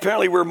 and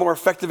apparently we're more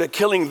effective at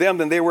killing them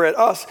than they were at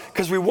us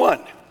because we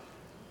won.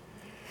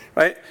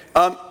 Right?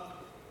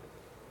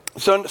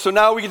 So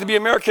now we get to be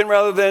American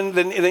rather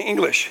than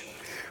English.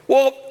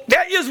 Well,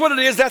 that is what it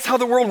is. That's how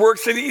the world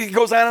works. It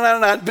goes on and on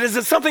and on. But is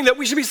it something that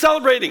we should be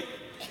celebrating?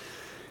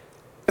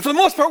 And for the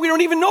most part, we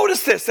don't even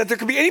notice this, that there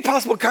could be any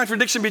possible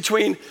contradiction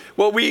between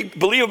what we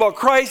believe about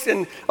Christ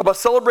and about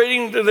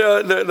celebrating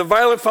the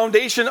violent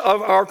foundation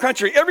of our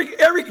country.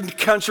 Every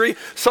country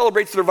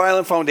celebrates their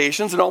violent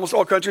foundations, and almost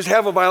all countries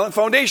have a violent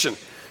foundation.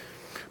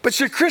 But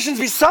should Christians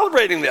be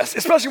celebrating this,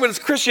 especially when it's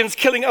Christians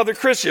killing other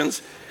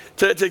Christians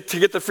to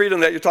get the freedom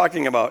that you're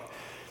talking about?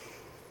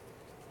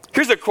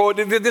 Here's a quote.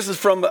 This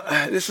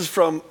is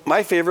from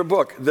my favorite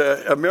book,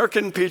 the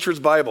American Patriots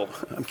Bible.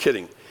 I'm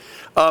kidding.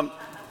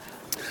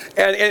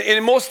 And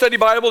in most study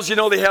Bibles, you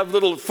know, they have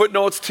little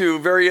footnotes to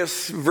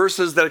various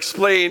verses that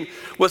explain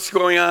what's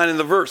going on in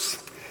the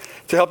verse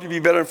to help you be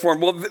better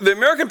informed. Well, the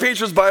American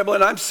Patriots Bible,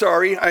 and I'm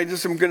sorry, I'm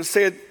going to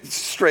say it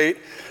straight,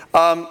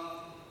 the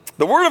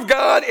Word of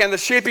God and the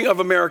Shaping of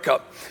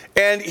America.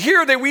 And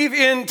here they weave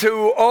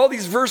into all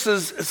these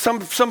verses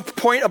some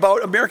point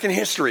about American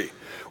history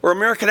or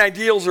American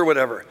ideals or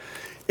whatever.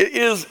 It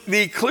is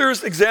the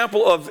clearest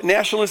example of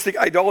nationalistic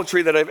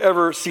idolatry that I've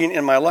ever seen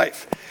in my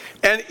life.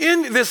 And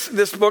in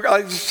this book,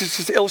 I'll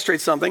just illustrate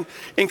something.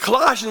 In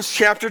Colossians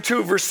chapter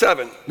 2, verse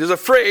 7, there's a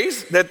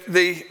phrase that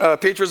the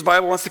Patriots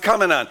Bible wants to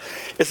comment on.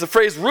 It's the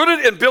phrase,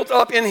 rooted and built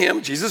up in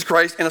him, Jesus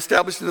Christ, and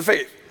established in the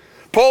faith.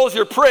 Paul is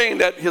here praying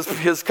that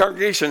his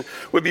congregation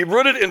would be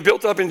rooted and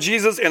built up in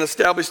Jesus and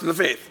established in the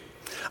faith.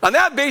 On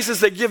that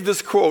basis, they give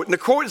this quote, and the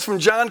quote is from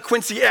John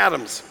Quincy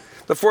Adams,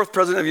 the 4th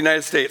President of the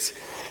United States,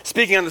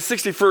 speaking on the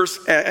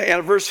 61st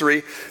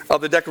anniversary of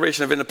the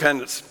Declaration of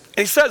Independence. And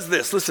he says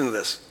this, listen to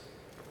this.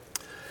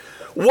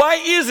 Why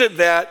is it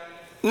that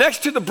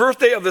next to the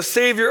birthday of the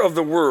Savior of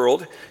the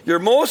world, your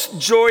most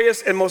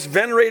joyous and most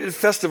venerated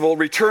festival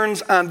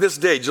returns on this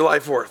day, July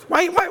 4th?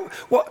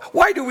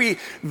 Why do we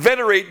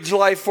venerate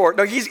July 4th?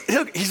 Now,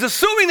 he's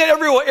assuming that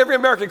every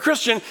American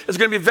Christian is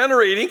going to be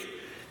venerating,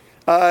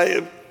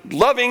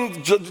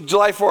 loving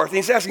July 4th. And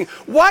he's asking,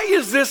 why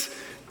is this,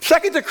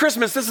 second to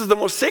Christmas, this is the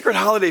most sacred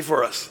holiday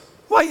for us?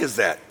 Why is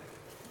that?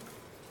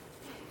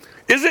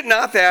 Is it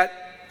not that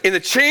in the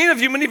chain of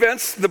human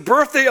events, the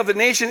birthday of the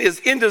nation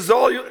is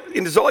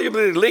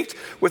indissolubly linked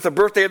with the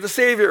birthday of the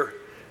Savior?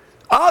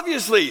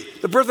 Obviously,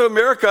 the birth of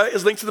America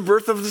is linked to the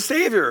birth of the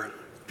Savior.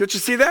 Don't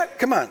you see that?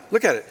 Come on,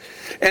 look at it.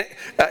 And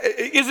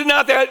is it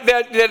not that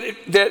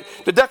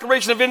the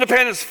Declaration of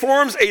Independence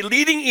forms a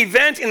leading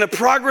event in the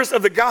progress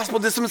of the gospel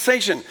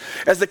dispensation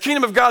as the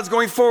kingdom of God's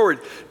going forward?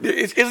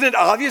 Isn't it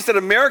obvious that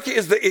America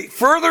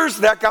furthers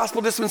that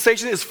gospel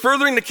dispensation, is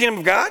furthering the kingdom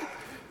of God?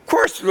 Of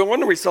course, no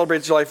wonder we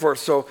celebrate July 4th,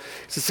 so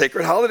it's a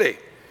sacred holiday.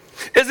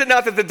 Is it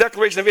not that the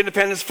Declaration of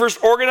Independence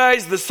first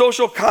organized the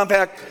social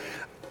compact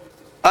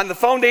on the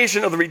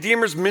foundation of the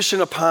Redeemer's mission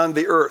upon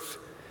the earth?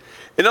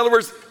 In other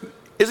words,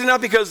 is it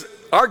not because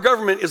our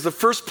government is the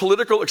first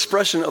political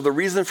expression of the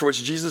reason for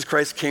which Jesus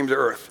Christ came to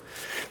earth?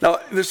 Now,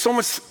 there's so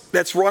much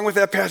that's wrong with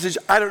that passage,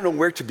 I don't know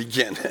where to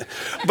begin.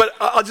 But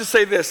I'll just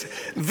say this.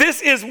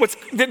 This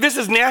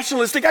is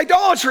nationalistic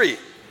idolatry.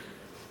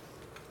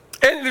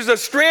 And there's a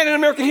strand in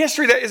American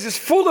history that is just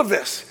full of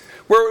this,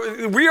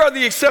 where we are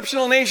the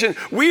exceptional nation.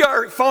 We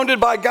are founded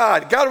by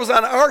God. God was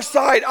on our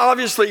side,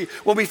 obviously,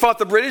 when we fought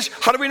the British.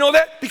 How do we know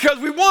that? Because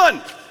we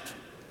won.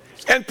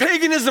 And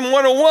Paganism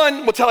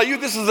 101 will tell you,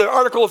 this is the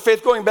article of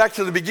faith going back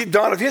to the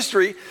dawn of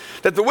history,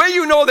 that the way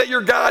you know that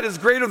your God is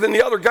greater than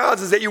the other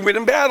gods is that you win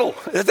in battle.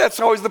 That's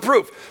always the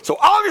proof. So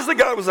obviously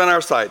God was on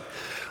our side.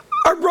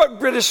 Our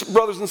British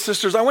brothers and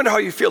sisters, I wonder how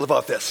you feel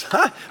about this.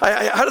 Huh?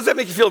 How does that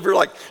make you feel if you're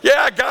like,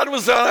 yeah, God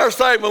was on our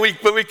side when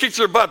we kicked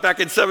your butt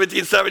back in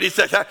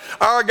 1776.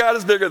 Our God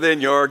is bigger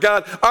than your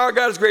God. Our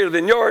God is greater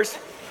than yours.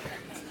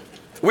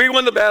 We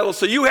won the battle,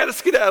 so you had a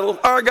skedaddle.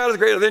 Our God is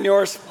greater than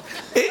yours.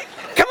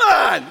 Come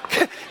on.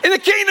 In the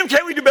kingdom,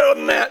 can't we do better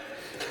than that?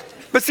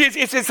 But see,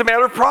 it's a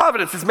matter of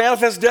providence. It's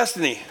manifest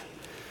destiny.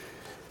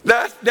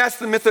 That's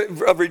the myth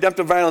of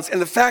redemptive violence. And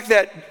the fact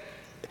that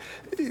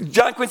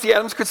John Quincy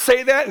Adams could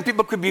say that and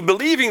people could be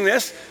believing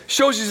this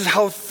shows you just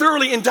how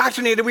thoroughly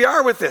indoctrinated we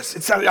are with this.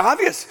 It's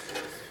obvious.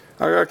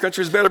 Our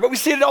country is better, but we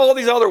see it in all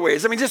these other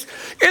ways. I mean, just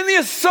in the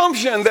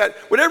assumption that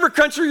whatever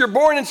country you're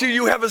born into,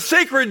 you have a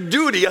sacred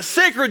duty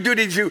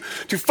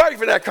to fight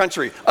for that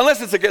country.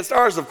 Unless it's against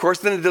ours, of course,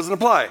 then it doesn't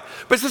apply.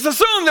 But it's just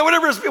assumed that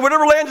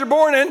whatever land you're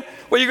born in,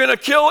 well, you're going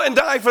to kill and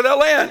die for that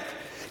land.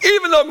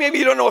 Even though maybe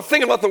you don't know a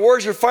thing about the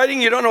wars you're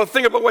fighting, you don't know a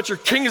thing about what your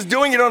king is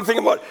doing, you don't know a thing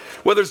about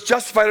whether it's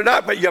justified or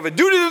not, but you have a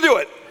duty to do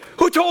it.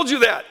 Who told you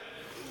that?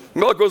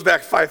 Well, it goes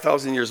back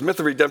 5,000 years, myth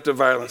of redemptive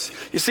violence.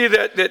 You see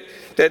that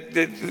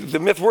the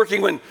myth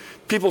working when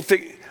people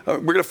think, we're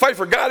going to fight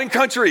for God and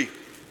country,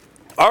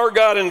 our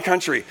God and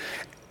country.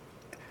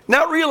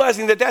 Not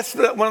realizing that that's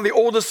one of the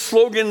oldest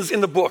slogans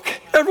in the book.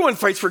 Everyone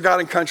fights for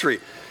God and country,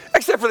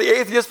 except for the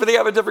atheists, but they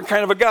have a different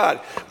kind of a God.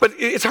 But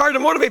it's hard to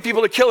motivate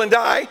people to kill and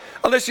die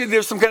unless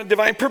there's some kind of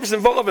divine purpose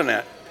involved in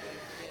that.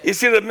 You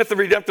see the myth of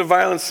redemptive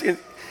violence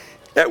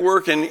at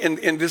work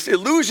and this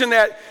illusion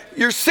that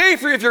you're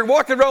safer if you're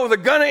walking around with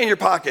a gun in your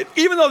pocket,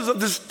 even though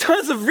there's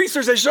tons of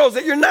research that shows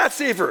that you're not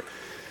safer.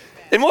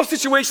 In most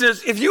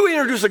situations, if you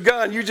introduce a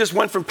gun, you just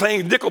went from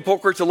playing nickel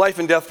poker to life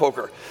and death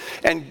poker.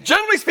 And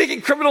generally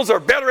speaking, criminals are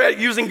better at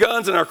using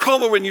guns and are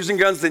calmer when using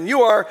guns than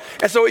you are,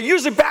 and so it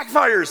usually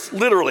backfires,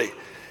 literally.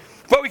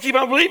 But we keep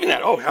on believing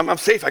that. Oh, I'm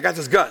safe, I got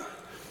this gun.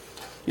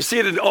 You see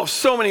it in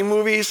so many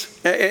movies,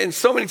 and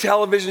so many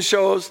television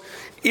shows,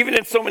 even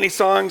in so many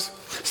songs.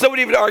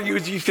 Somebody would argue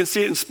you can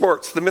see it in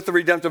sports, the myth of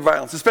redemptive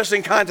violence, especially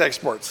in contact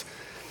sports.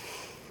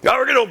 Now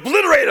we're going to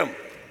obliterate them.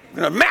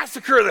 We're going to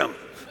massacre them.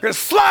 We're going to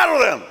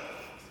slaughter them.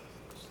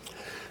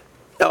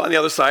 Now, on the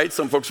other side,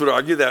 some folks would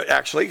argue that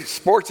actually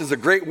sports is a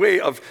great way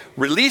of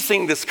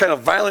releasing this kind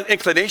of violent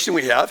inclination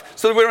we have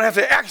so that we don't have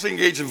to actually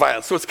engage in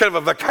violence. So it's kind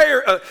of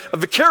a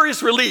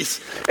vicarious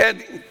release.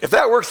 And if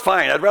that works,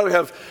 fine. I'd rather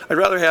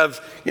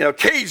have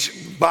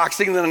cage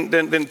boxing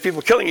than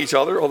people killing each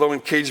other, although in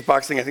cage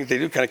boxing I think they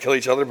do kind of kill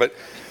each other. But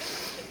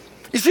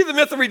you see the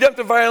myth of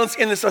redemptive violence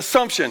in this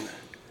assumption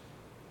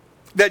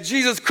that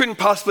Jesus couldn't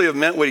possibly have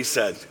meant what he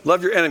said.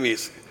 Love your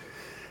enemies.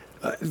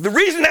 The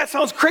reason that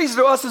sounds crazy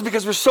to us is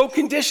because we're so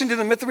conditioned in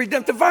the myth of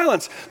redemptive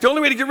violence. The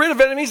only way to get rid of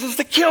enemies is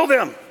to kill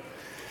them.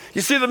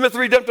 You see the myth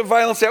of redemptive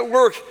violence at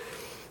work,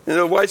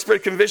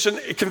 widespread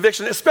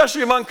conviction,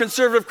 especially among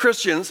conservative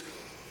Christians,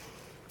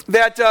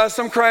 that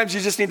some crimes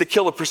you just need to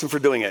kill a person for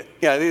doing it.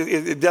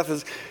 Yeah, death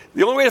is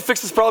the only way to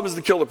fix this problem is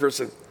to kill the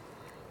person.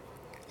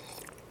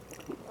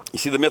 You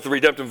see the myth of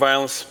redemptive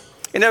violence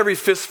in every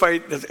fist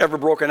fight that's ever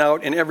broken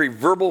out, in every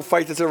verbal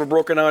fight that's ever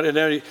broken out, in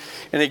any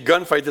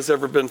gunfight that's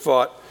ever been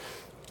fought.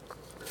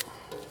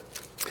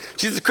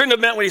 Jesus couldn't have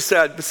meant what he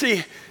said. But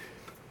see,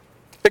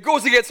 it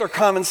goes against our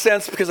common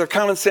sense because our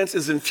common sense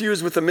is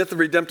infused with the myth of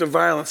redemptive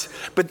violence.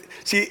 But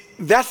see,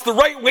 that's the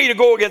right way to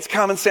go against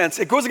common sense.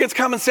 It goes against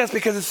common sense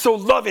because it's so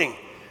loving.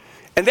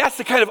 And that's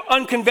the kind of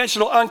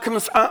unconventional,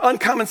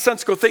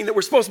 uncommonsensical thing that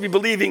we're supposed to be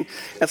believing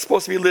and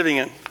supposed to be living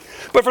in.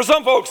 But for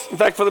some folks, in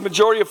fact, for the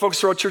majority of folks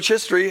throughout church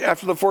history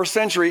after the 4th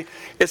century,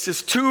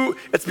 it's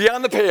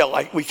beyond the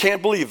pale. We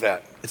can't believe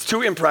that. It's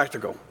too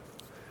impractical.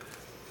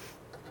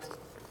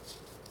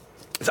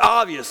 It's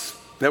obvious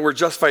that we're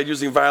justified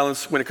using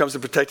violence when it comes to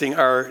protecting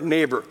our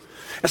neighbor.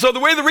 And so the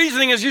way the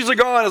reasoning is usually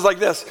gone is like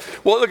this.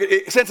 Well, look,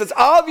 since it's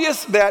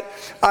obvious that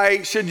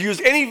I should use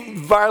any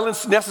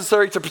violence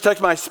necessary to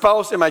protect my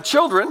spouse and my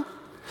children,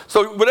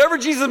 so whatever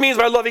Jesus means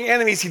by loving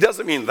enemies, he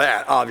doesn't mean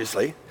that,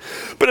 obviously.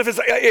 But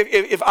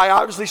if I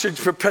obviously should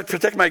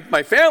protect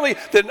my family,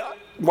 then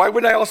why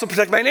wouldn't I also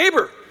protect my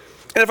neighbor?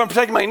 And if I'm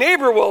protecting my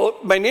neighbor, well,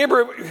 my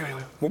neighbor,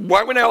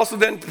 Why wouldn't I also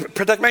then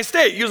protect my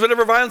state? Use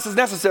whatever violence is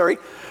necessary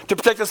to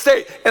protect the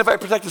state. And if I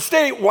protect the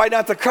state, why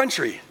not the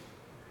country?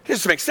 It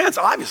just makes sense,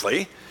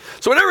 obviously.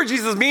 So whatever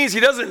Jesus means,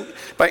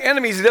 by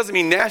enemies, he doesn't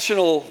mean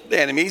national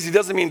enemies. He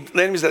doesn't mean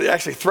enemies that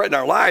actually threaten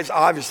our lives,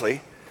 obviously.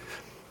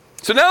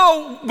 So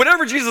now,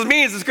 whatever Jesus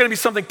means, it's going to be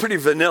something pretty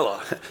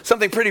vanilla,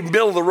 something pretty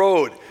middle of the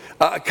road,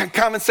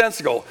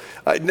 commonsensical.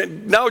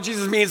 Now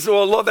Jesus means,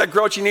 well, love that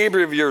grouchy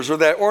neighbor of yours or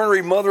that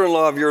ornery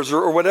mother-in-law of yours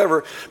or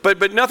whatever,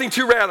 but nothing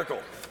too radical.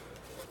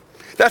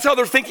 That's how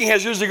their thinking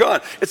has usually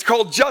gone. It's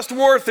called just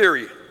war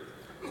theory.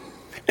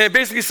 And it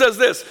basically says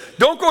this: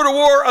 don't go to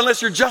war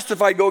unless you're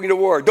justified going to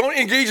war. Don't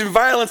engage in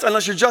violence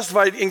unless you're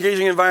justified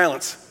engaging in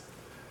violence.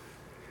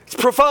 It's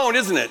profound,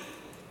 isn't it?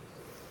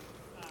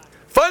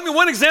 Find me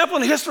one example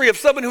in history of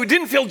someone who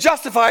didn't feel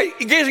justified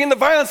engaging in the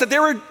violence that they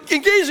were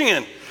engaging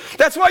in.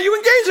 That's why you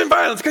engage in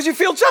violence, because you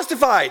feel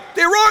justified.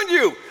 They wronged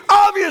you,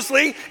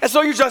 obviously, and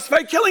so you're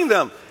justified killing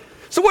them.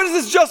 So what does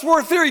this just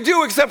war theory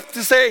do except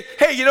to say,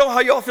 hey, you know how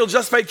you all feel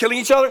justified killing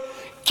each other?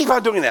 Keep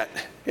on doing that.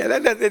 Yeah,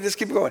 that just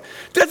keep going.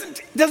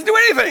 Doesn't do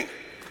anything.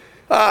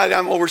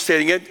 I'm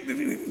overstating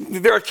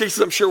it. There are cases,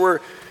 I'm sure,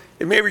 where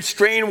it may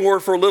restrain war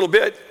for a little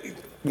bit.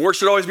 War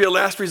should always be a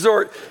last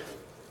resort.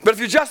 But if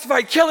you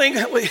justify killing,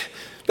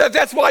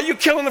 that's why you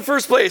kill in the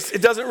first place.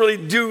 It doesn't really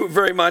do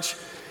very much.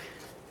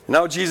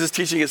 Now Jesus'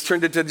 teaching has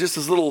turned into just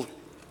this little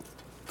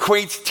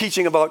quaint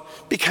teaching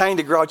about be kind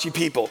to grouchy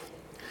people.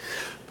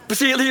 But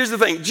see, here's the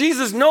thing.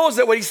 Jesus knows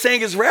that what he's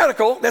saying is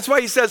radical. That's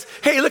why he says,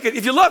 hey, look,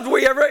 if you love the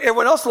way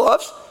everyone else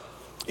loves,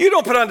 you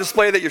don't put on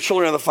display that you're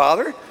children of the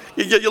Father.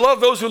 You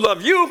love those who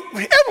love you.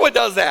 Everyone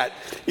does that.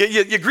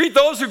 You greet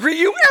those who greet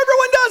you.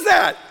 Everyone does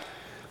that.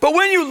 But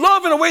when you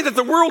love in a way that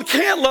the world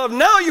can't love,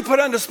 now you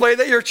put on display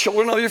that you're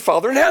children of your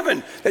Father in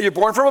heaven, that you're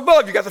born from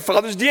above. You got the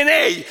Father's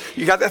DNA.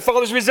 You got that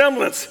Father's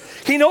resemblance.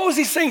 He knows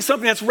he's saying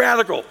something that's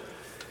radical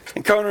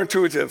and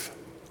counterintuitive.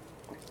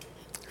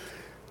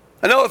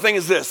 Another thing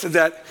is this, is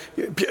that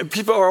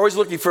people are always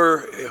looking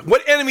for,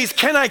 what enemies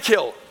can I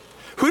kill?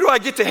 Who do I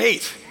get to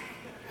hate?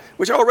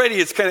 Which already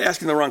is kind of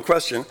asking the wrong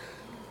question.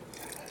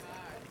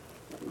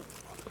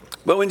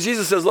 But when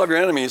Jesus says love your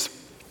enemies,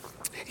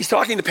 he's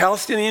talking to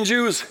Palestinian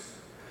Jews.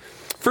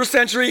 First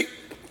century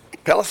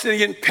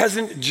Palestinian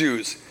peasant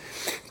Jews.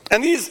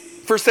 And these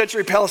first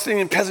century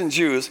Palestinian peasant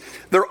Jews,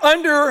 they're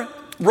under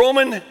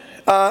Roman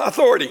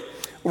authority.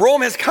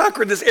 Rome has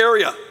conquered this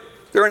area.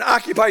 They're in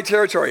occupied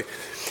territory.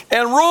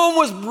 And Rome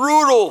was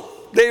brutal.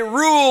 They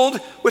ruled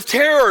with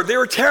terror. They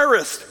were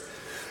terrorists.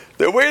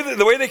 The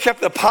way they kept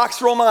the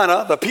Pax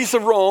Romana, the peace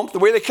of Rome, the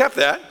way they kept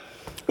that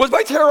was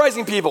by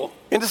terrorizing people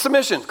into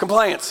submission,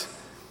 compliance.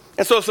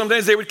 And so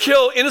sometimes they would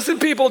kill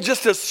innocent people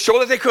just to show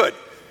that they could,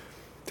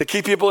 to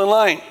keep people in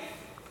line.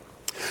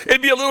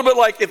 It'd be a little bit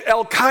like if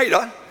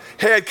Al-Qaeda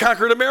had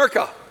conquered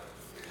America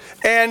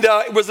and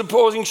was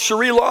imposing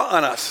Sharia law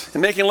on us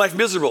and making life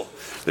miserable.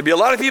 There'd be a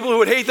lot of people who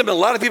would hate them and a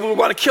lot of people who would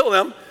want to kill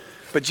them.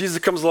 But Jesus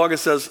comes along and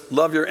says,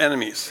 love your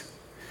enemies.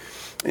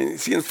 And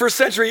see, in the first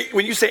century,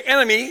 when you say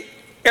enemy,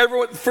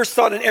 first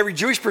thought in every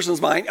Jewish person's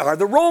mind are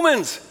the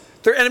Romans.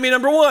 They're enemy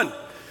number one.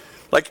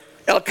 Like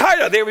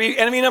Al-Qaeda, they would be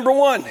enemy number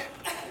one.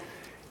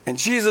 And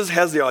Jesus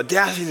has the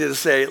audacity to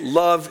say,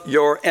 love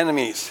your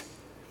enemies.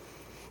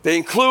 They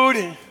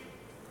include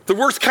the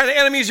worst kind of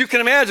enemies you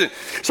can imagine.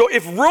 So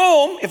if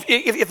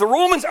the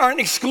Romans aren't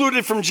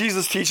excluded from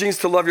Jesus' teachings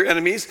to love your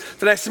enemies,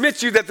 then I submit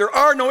to you that there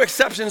are no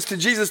exceptions to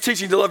Jesus'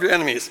 teaching to love your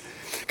enemies.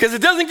 Because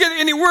it doesn't get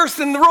any worse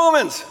than the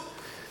Romans.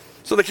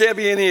 So there can't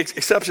be any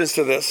exceptions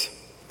to this.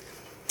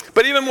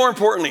 But even more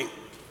importantly,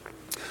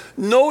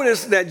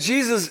 notice that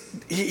Jesus,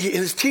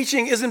 his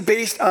teaching isn't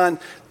based on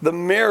the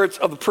merits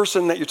of the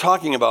person that you're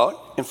talking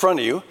about in front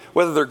of you,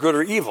 whether they're good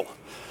or evil.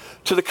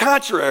 To the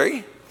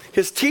contrary,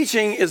 his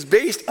teaching is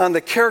based on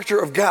the character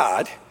of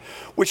God,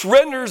 which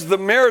renders the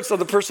merits of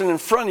the person in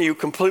front of you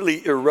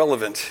completely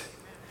irrelevant.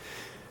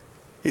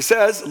 He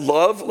says,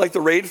 love like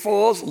the rain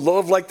falls,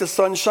 love like the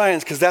sun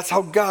shines, because that's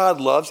how God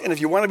loves. And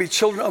if you want to be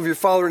children of your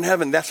Father in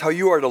heaven, that's how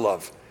you are to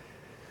love.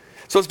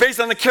 So it's based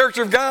on the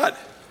character of God,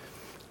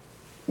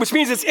 which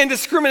means it's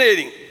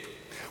indiscriminating,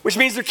 which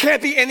means there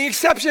can't be any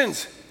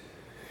exceptions.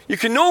 You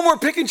can no more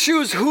pick and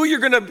choose who you're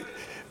going to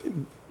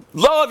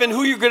love and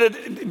who you're going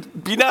to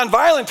be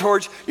nonviolent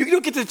towards. You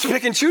don't get to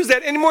pick and choose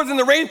that any more than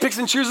the rain picks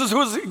and chooses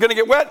who's going to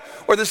get wet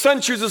or the sun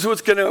chooses who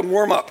it's going to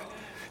warm up.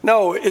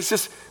 No, it's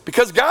just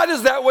because God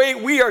is that way,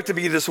 we are to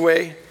be this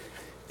way,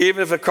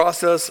 even if it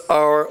costs us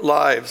our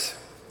lives.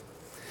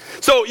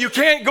 So you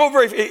can't go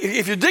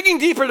if you're digging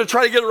deeper to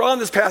try to get around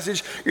this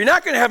passage, you're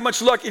not going to have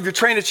much luck if you're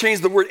trying to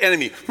change the word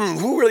enemy.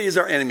 Who really is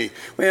our enemy?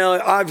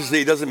 Well, obviously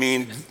it doesn't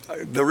mean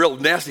the real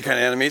nasty kind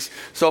of enemies,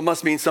 so it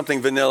must mean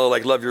something vanilla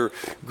like love your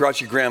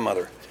grouchy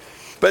grandmother.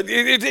 But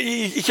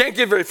you can't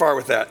get very far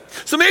with that.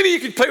 So maybe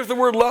you could play with the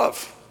word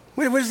love.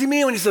 What does he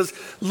mean when he says,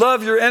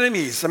 love your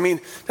enemies? I mean,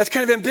 that's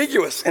kind of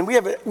ambiguous. And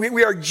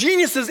we are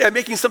geniuses at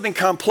making something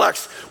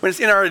complex when it's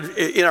in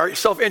our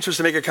self-interest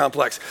to make it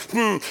complex.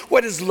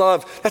 What is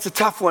love? That's a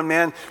tough one,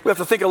 man. We have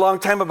to think a long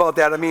time about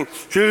that. I mean,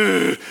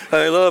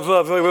 I love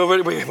love.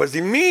 What does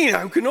he mean?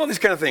 Who can know these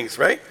kind of things,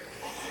 right?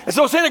 And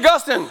so St.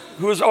 Augustine,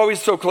 who is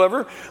always so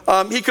clever,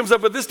 he comes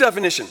up with this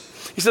definition.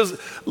 He says,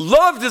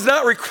 love does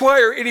not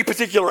require any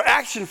particular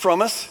action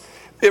from us.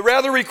 It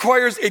rather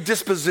requires a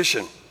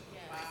disposition.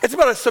 It's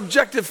about a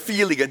subjective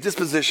feeling, a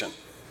disposition.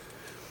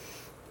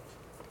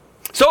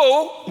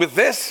 So, with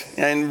this,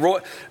 and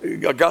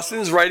Augustine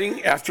is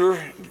writing after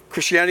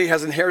Christianity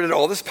has inherited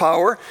all this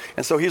power,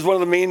 and so he's one of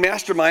the main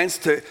masterminds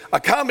to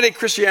accommodate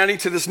Christianity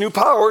to this new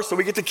power, so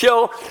we get to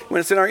kill when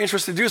it's in our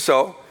interest to do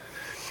so.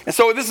 And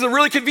so this is a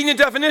really convenient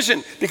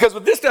definition, because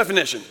with this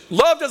definition,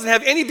 love doesn't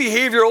have any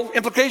behavioral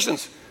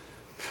implications.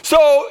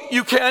 So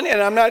you can,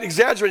 and I'm not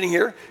exaggerating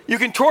here, you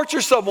can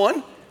torture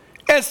someone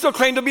and still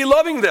claim to be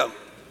loving them.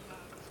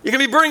 You can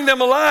be burning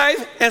them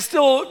alive and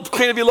still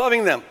claim to be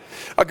loving them.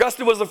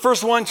 Augustine was the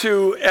first one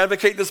to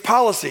advocate this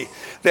policy,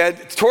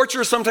 that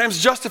torture is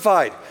sometimes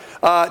justified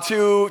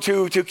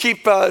to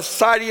keep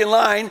society in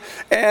line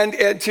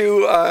and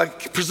to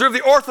preserve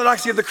the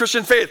orthodoxy of the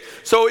Christian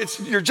faith. So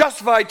you're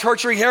justified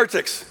torturing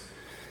heretics.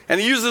 And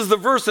he uses the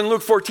verse in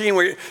Luke 14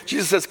 where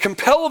Jesus says,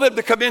 compel them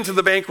to come into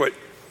the banquet.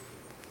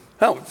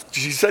 Oh,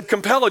 he said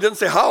compel, it doesn't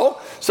say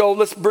how. So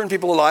let's burn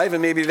people alive,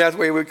 and maybe that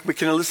way we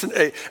can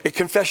elicit a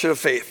confession of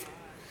faith.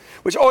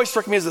 Which always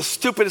struck me as the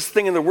stupidest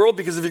thing in the world,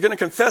 because if you're going to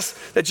confess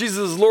that Jesus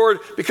is Lord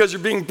because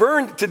you're being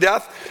burned to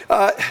death,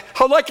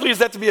 how likely is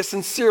that to be a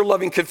sincere,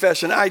 loving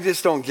confession? I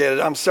just don't get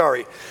it. I'm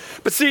sorry.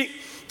 But see,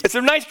 it's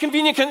a nice,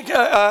 convenient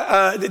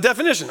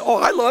definition. Oh,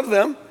 I love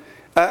them.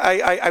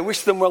 I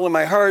wish them well in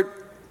my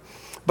heart.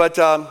 But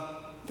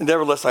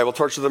nevertheless, I will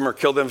torture them or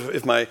kill them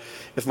if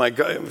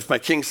my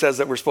king says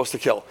that we're supposed to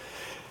kill.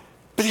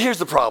 But here's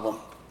the problem.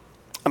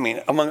 I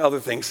mean, among other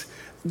things,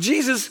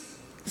 Jesus...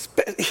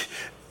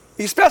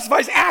 He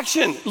specifies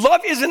action.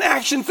 Love is an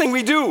action thing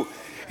we do.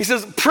 He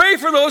says, pray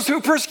for those who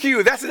persecute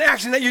you. That's an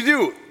action that you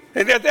do.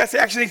 And that's the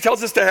action he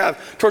tells us to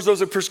have towards those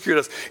who persecute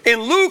us.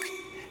 In Luke,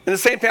 in the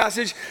same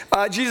passage,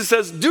 Jesus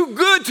says, do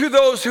good to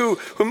those who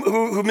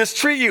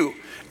mistreat you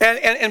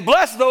and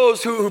bless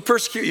those who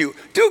persecute you.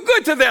 Do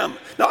good to them.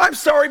 Now, I'm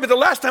sorry, but the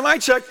last time I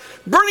checked,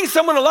 burning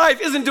someone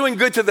alive isn't doing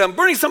good to them.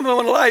 Burning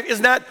someone alive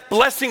is not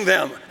blessing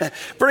them.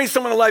 Burning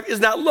someone alive is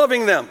not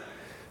loving them.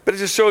 But it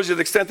just shows you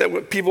the extent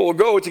that people will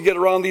go to get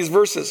around these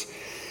verses.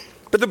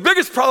 But the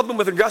biggest problem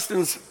with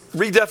Augustine's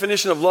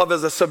redefinition of love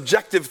as a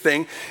subjective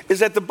thing is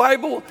that the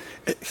Bible,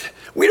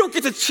 we don't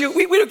get to choose,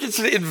 we don't get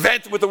to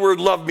invent what the word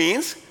love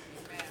means.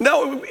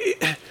 No,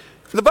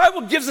 the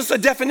Bible gives us a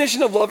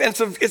definition of love, and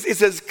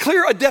it's as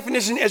clear a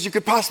definition as you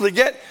could possibly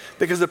get,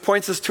 because it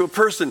points us to a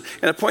person,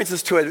 and it points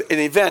us to an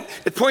event.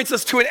 It points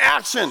us to an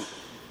action.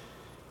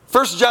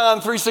 1 John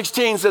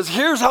 3:16 says,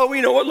 here's how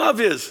we know what love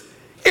is.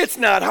 It's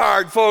not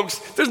hard, folks.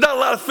 There's not a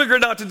lot of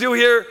figuring out to do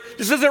here.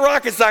 This isn't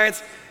rocket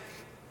science.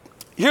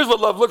 Here's what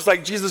love looks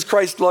like. Jesus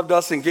Christ loved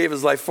us and gave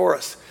his life for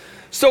us.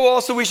 So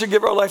also we should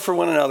give our life for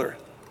one another.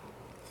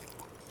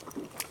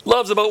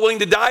 Love's about willing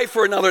to die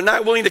for another,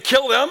 not willing to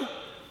kill them.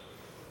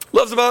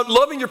 Love's about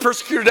loving your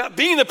persecutor, not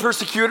being the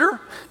persecutor.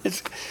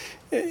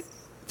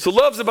 So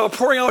love's about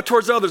pouring out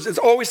towards others. It's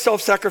always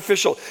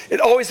self-sacrificial.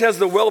 It always has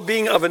the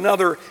well-being of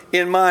another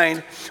in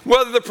mind,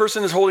 whether the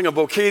person is holding a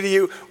bouquet to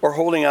you or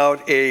holding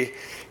out a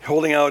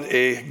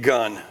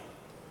gun.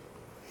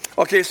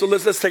 Okay, so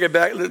let's take it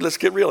back. Let's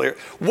get real here.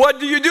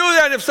 What do you do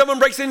then if someone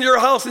breaks into your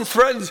house and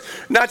threatens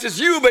not just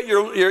you, but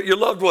your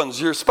loved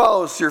ones, your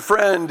spouse, your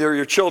friend, or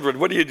your children?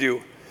 What do you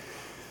do?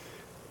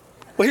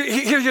 Well,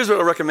 here's what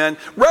I recommend.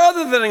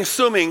 Rather than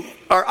assuming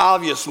our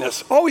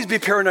obviousness, always be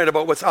paranoid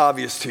about what's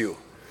obvious to you.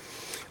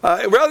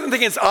 Rather than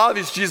thinking it's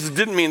obvious Jesus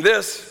didn't mean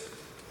this,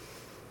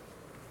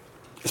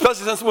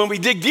 especially since when we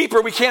dig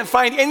deeper, we can't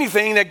find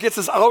anything that gets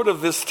us out of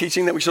this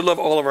teaching that we should love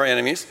all of our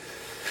enemies.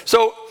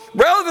 So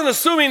rather than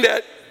assuming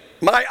that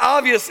my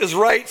obvious is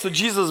right, so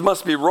Jesus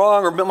must be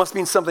wrong or must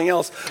mean something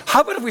else,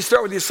 how about if we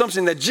start with the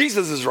assumption that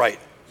Jesus is right?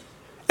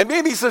 And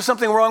maybe there's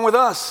something wrong with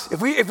us.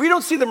 If we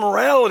don't see the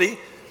morality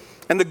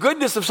and the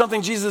goodness of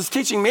something Jesus is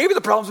teaching, maybe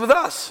the problem's with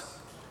us.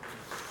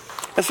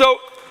 And so,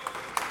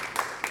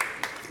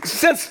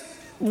 since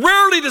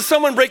rarely does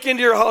someone break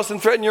into your house and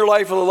threaten your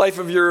life or the life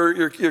of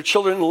your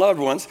children and loved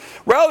ones,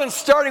 rather than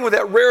starting with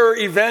that rare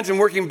event and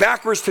working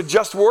backwards to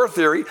just war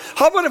theory,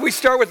 how about if we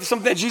start with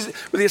something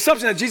with the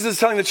assumption that Jesus is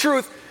telling the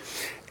truth,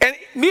 and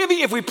maybe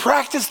if we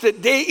practiced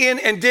it day in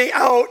and day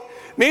out,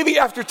 maybe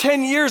after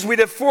 10 years we'd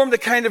have formed the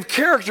kind of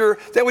character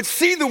that would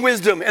see the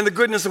wisdom and the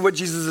goodness of what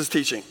Jesus is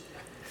teaching.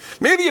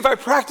 Maybe if I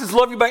practice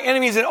loving my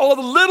enemies in all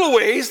the little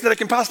ways that I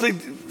can possibly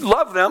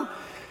love them,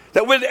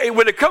 that when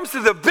it comes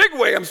to the big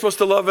way I'm supposed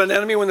to love an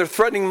enemy when they're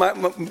threatening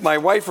my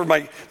wife or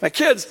my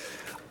kids,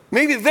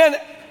 maybe then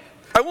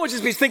I won't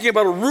just be thinking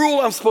about a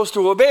rule I'm supposed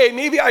to obey.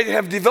 Maybe I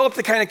have developed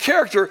the kind of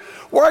character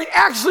where I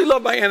actually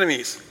love my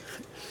enemies.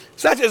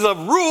 It's not just a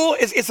rule,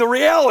 it's a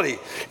reality.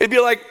 It'd be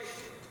like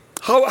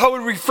How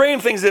would we frame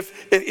things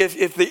if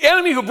the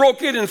enemy who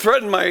broke in and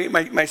threatened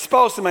my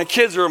spouse and my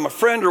kids or my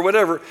friend or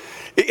whatever,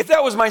 if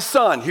that was my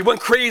son, he went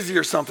crazy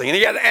or something, and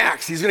he had an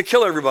axe, he's going to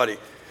kill everybody.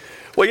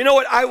 Well, you know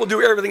what? I will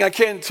do everything I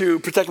can to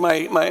protect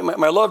my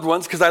loved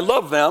ones because I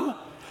love them,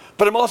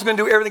 but I'm also going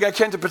to do everything I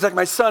can to protect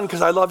my son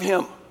because I love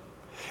him.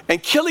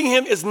 And killing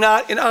him is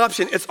not an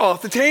option. It's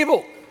off the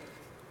table.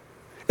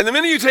 And the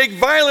minute you take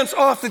violence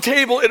off the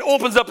table, it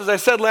opens up, as I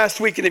said last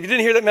week, and if you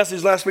didn't hear that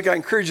message last week, I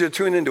encourage you to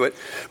tune into it.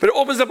 But it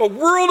opens up a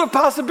world of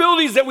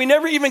possibilities that we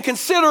never even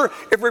consider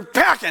if we're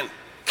packing,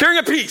 carrying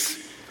a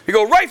piece. You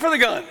go right for the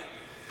gun.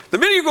 The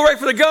minute you go right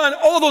for the gun,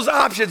 all those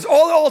options,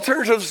 all the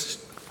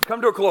alternatives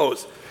come to a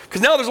close.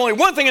 Because now there's only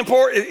one thing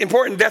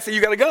important, that's that you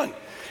got a gun.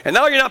 And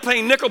now you're not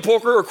playing nickel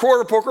poker or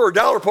quarter poker or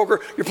dollar poker,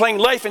 you're playing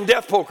life and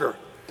death poker.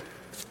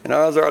 And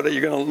odds are that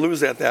you're going to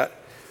lose at that.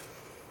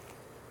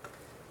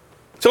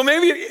 So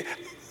maybe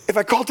if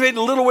I cultivate in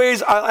little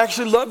ways, I'll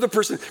actually love the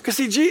person. Because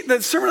see,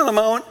 the Sermon on the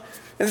Mount,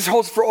 and this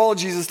holds for all of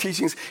Jesus'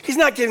 teachings, he's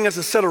not giving us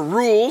a set of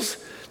rules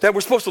that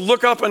we're supposed to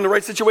look up in the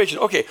right situation.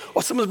 Okay,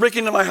 someone's breaking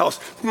into my house.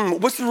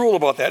 What's the rule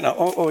about that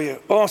now? Yeah.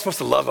 I'm supposed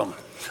to love them.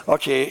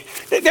 Okay.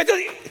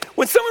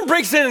 When someone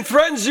breaks in and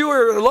threatens you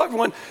or a loved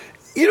one,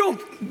 you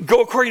don't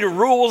go according to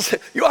rules.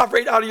 You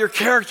operate out of your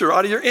character,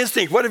 out of your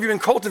instinct. What have you been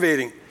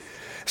cultivating?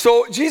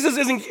 So Jesus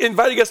isn't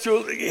inviting us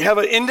to have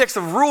an index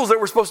of rules that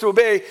we're supposed to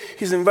obey.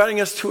 He's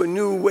inviting us to a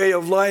new way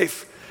of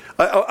life,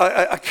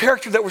 a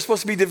character that we're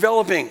supposed to be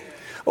developing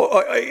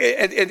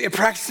and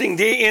practicing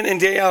day in and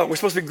day out. We're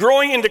supposed to be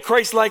growing into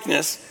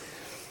Christ-likeness,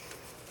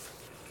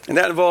 and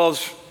that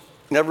involves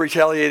never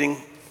retaliating.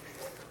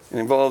 It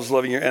involves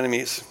loving your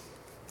enemies.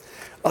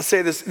 I'll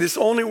say this, it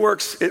only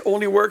works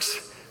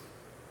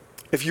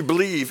if you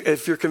believe,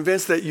 if you're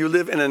convinced that you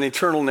live in an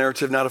eternal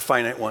narrative, not a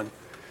finite one.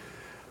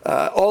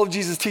 All of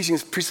Jesus'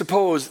 teachings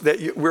presuppose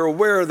that we're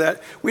aware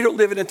that we don't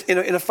live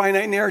in a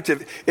finite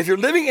narrative. If you're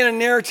living in a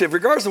narrative,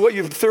 regardless of what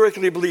you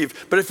theoretically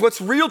believe, but if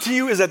what's real to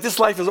you is that this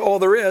life is all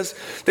there is,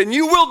 then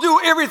you will do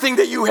everything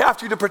that you have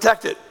to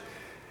protect it.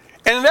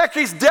 And in that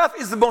case, death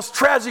is the most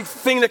tragic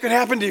thing that could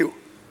happen to you.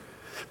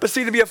 But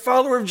see, to be a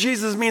follower of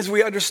Jesus means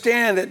we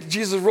understand that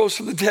Jesus rose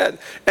from the dead.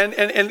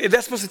 And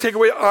that's supposed to take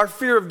away our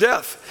fear of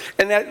death.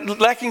 And that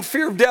lacking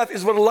fear of death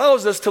is what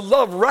allows us to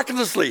love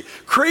recklessly,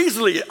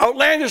 crazily,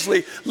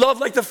 outlandishly, love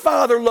like the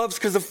Father loves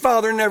because the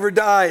Father never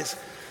dies.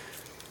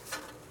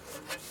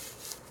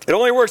 It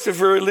only works if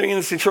we're living in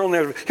this eternal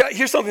narrative.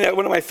 Here's something that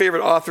one of my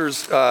favorite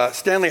authors,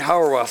 Stanley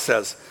Hauerwas,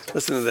 says.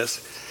 Listen to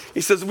this. He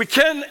says, we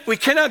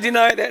cannot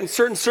deny that in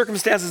certain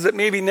circumstances it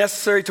may be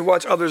necessary to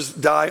watch others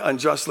die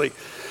unjustly.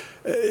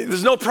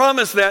 There's no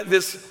promise that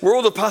this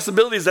world of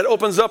possibilities that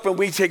opens up when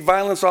we take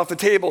violence off the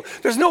table,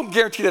 there's no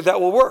guarantee that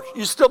that will work.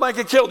 You still might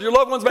get killed. Your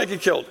loved ones might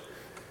get killed.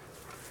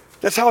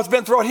 That's how it's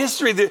been throughout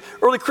history. The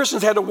early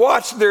Christians had to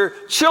watch their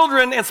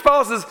children and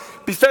spouses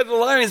be fed to the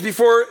lions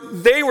before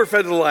they were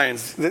fed to the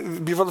lions,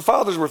 before the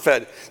fathers were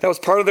fed. That was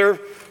part of their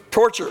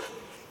torture.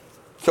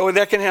 So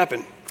that can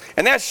happen.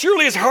 And that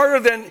surely is harder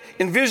than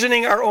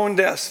envisioning our own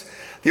deaths.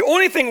 The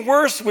only thing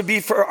worse would be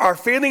for our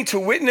failing to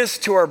witness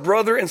to our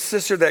brother and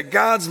sister that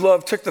God's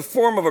love took the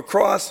form of a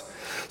cross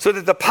so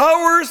that the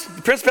powers,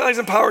 the principalities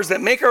and powers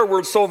that make our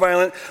world so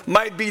violent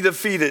might be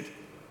defeated.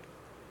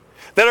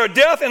 That our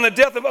death and the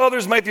death of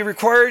others might be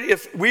required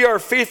if we are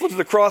faithful to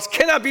the cross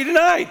cannot be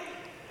denied.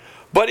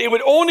 But it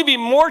would only be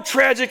more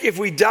tragic if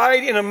we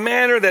died in a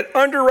manner that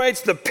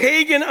underwrites the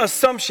pagan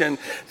assumption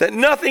that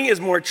nothing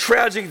is more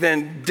tragic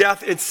than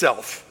death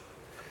itself.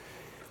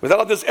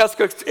 Without this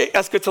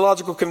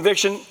eschatological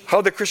conviction,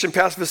 how the Christian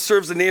pacifist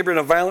serves the neighbor in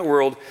a violent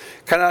world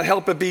cannot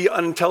help but be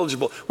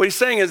unintelligible. What he's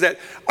saying is that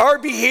our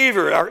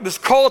behavior, this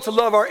call to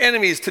love our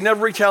enemies, to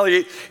never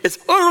retaliate, is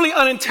utterly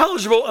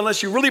unintelligible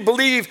unless you really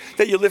believe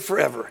that you live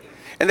forever.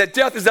 And that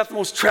death is not the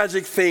most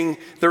tragic thing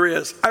there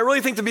is. I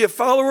really think to be a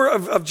follower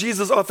of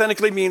Jesus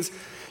authentically means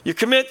you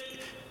commit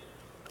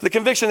the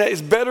conviction that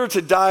it's better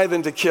to die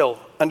than to kill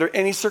under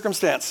any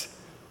circumstance.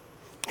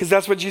 Because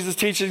that's what Jesus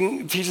teaches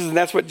and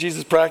that's what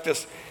Jesus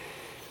practiced.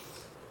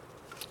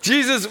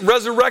 Jesus'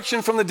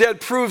 resurrection from the dead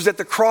proves that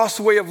the cross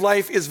way of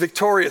life is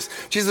victorious.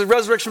 Jesus'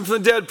 resurrection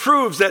from the dead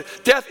proves that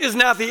death is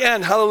not the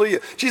end. Hallelujah.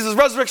 Jesus'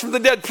 resurrection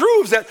from the dead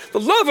proves that the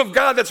love of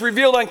God that's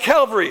revealed on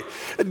Calvary,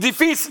 it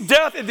defeats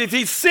death, it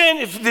defeats sin,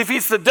 it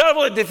defeats the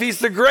devil, it defeats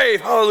the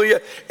grave.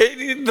 Hallelujah.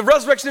 The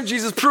resurrection of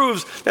Jesus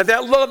proves that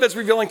love that's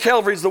revealed on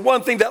Calvary is the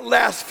one thing that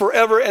lasts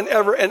forever and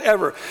ever and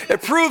ever.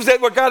 It proves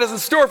that what God has in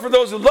store for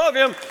those who love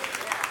him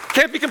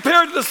can't be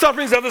compared to the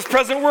sufferings of this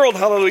present world.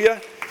 Hallelujah.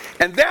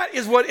 And that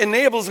is what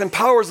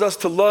empowers us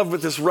to love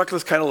with this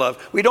reckless kind of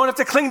love. We don't have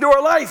to cling to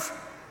our life.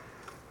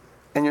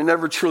 And you're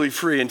never truly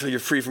free until you're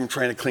free from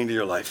trying to cling to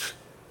your life.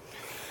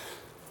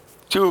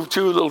 Two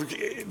little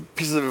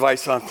pieces of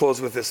advice, and I'll close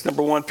with this.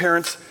 Number one,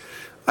 parents,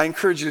 I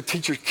encourage you to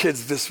teach your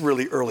kids this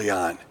really early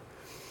on.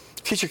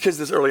 Teach your kids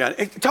this early on.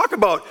 And talk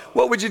about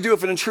what would you do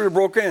if an intruder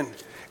broke in.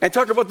 And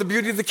talk about the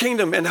beauty of the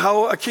kingdom and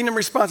how a kingdom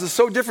response is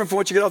so different from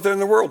what you get out there in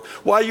the world.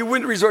 Why you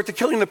wouldn't resort to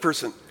killing the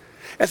person.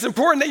 It's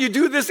important that you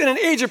do this in an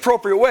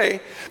age-appropriate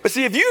way. But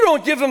see, if you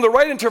don't give them the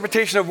right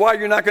interpretation of why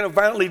you're not going to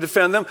violently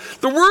defend them,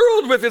 the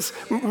world with its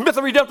myth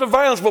of redemptive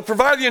violence will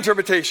provide the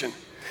interpretation.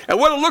 And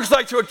what it looks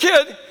like to a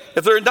kid,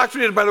 if they're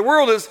indoctrinated by the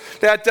world, is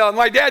that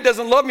my dad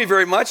doesn't love me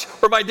very much,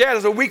 or my dad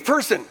is a weak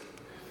person.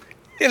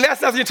 And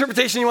that's not the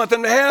interpretation you want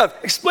them to have.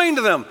 Explain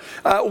to them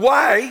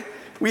why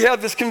we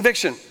have this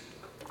conviction.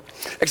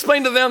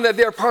 Explain to them that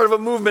they are part of a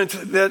movement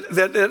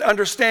that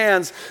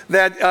understands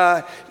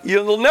that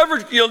you'll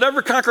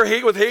never conquer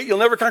hate with hate, you'll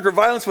never conquer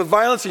violence with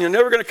violence, and you're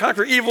never going to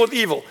conquer evil with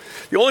evil.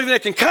 The only thing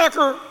that can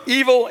conquer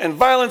evil and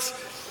violence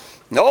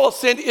and all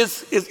sin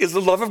is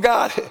the love of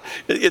God.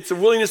 It's a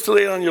willingness to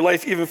lay it on your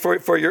life even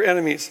for your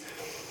enemies.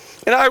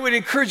 And I would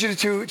encourage you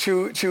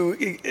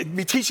to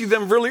be teaching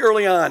them really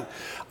early on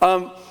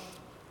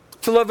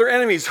to love their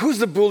enemies. Who's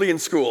the bully in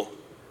school?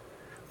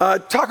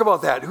 Talk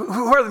about that.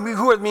 Who are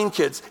the mean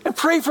kids? And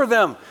pray for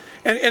them.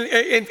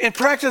 And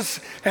practice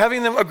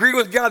having them agree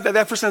with God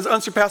that person has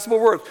unsurpassable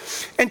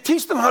worth. And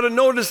teach them how to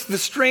notice the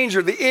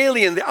stranger, the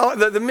alien,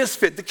 the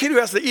misfit, the kid who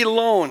has to eat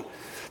alone.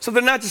 So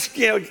they're not just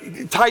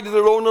tied to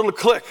their own little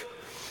clique.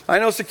 I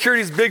know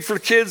security is big for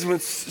kids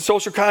with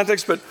social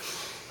context, but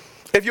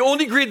if you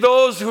only greet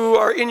those who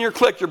are in your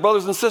clique, your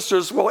brothers and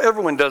sisters, well,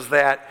 everyone does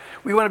that.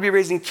 We want to be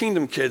raising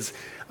kingdom kids.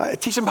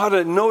 Teach them how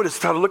to notice,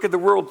 how to look at the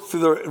world through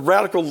the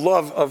radical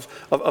love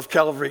of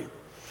Calvary.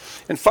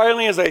 And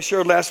finally, as I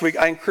shared last week,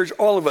 I encourage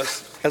all of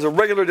us, as a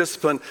regular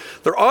discipline,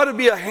 there ought to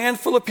be a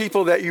handful of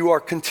people that you are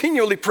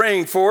continually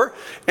praying for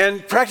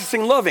and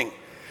practicing loving.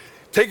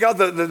 Take out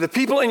the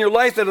people in your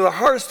life that are the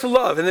hardest to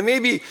love. And it may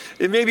be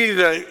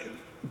the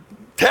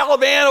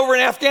Taliban over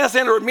in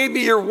Afghanistan, or it may be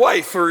your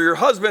wife or your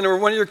husband or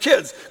one of your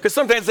kids, because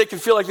sometimes they can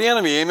feel like the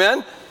enemy.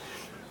 Amen?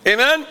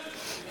 Amen?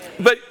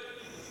 But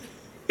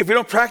if we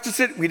don't practice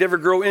it, we never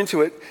grow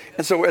into it.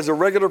 And so as a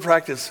regular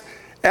practice,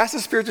 ask the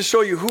Spirit to show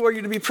you who are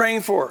you to be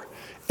praying for.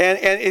 And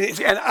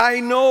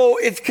I know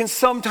it can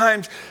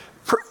sometimes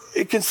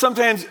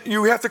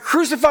you have to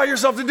crucify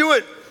yourself to do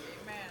it.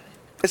 Amen.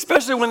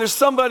 Especially when there's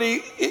somebody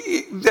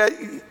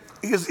that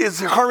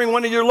is harming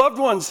one of your loved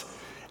ones.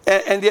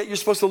 And yet you're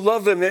supposed to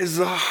love them. It is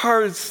the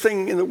hardest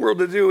thing in the world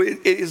to do.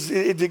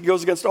 It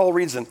goes against all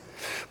reason.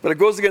 But it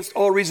goes against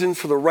all reason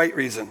for the right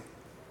reason.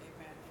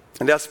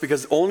 And that's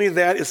because only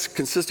that is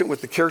consistent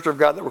with the character of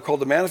God that we're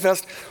called to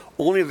manifest.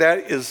 Only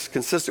that is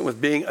consistent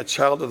with being a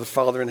child of the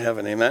Father in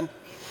heaven. Amen?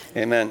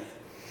 Amen.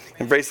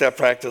 Embrace that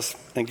practice.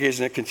 Engage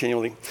in it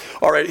continually.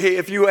 All right. Hey,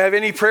 if you have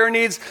any prayer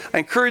needs, I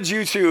encourage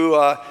you to,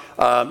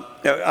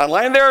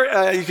 online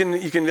there,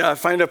 you can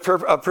find a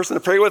person to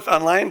pray with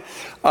online.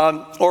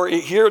 Or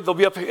here, they'll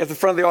be up at the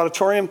front of the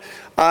auditorium.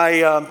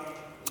 I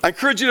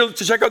encourage you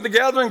to check out the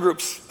gathering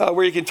groups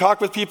where you can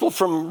talk with people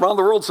from around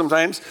the world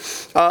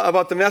sometimes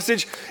about the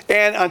message.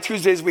 And on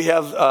Tuesdays, we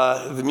have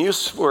the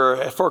Muse,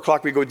 where at 4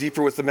 o'clock we go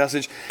deeper with the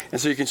message.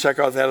 And so you can check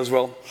out that as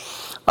well.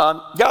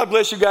 God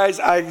bless you guys.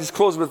 I just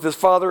close with this.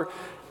 Father,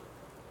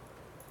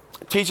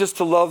 teach us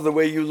to love the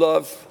way you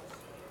love,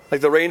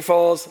 like the rain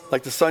falls,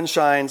 like the sun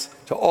shines,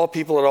 to all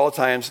people at all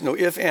times. No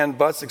ifs, and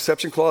buts,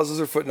 exception clauses,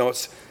 or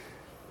footnotes.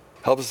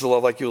 Help us to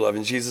love like you love.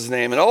 In Jesus'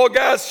 name. And all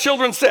God's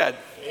children said,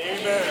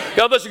 amen.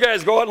 God bless you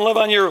guys. Go out and love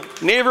on your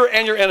neighbor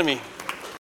and your enemy.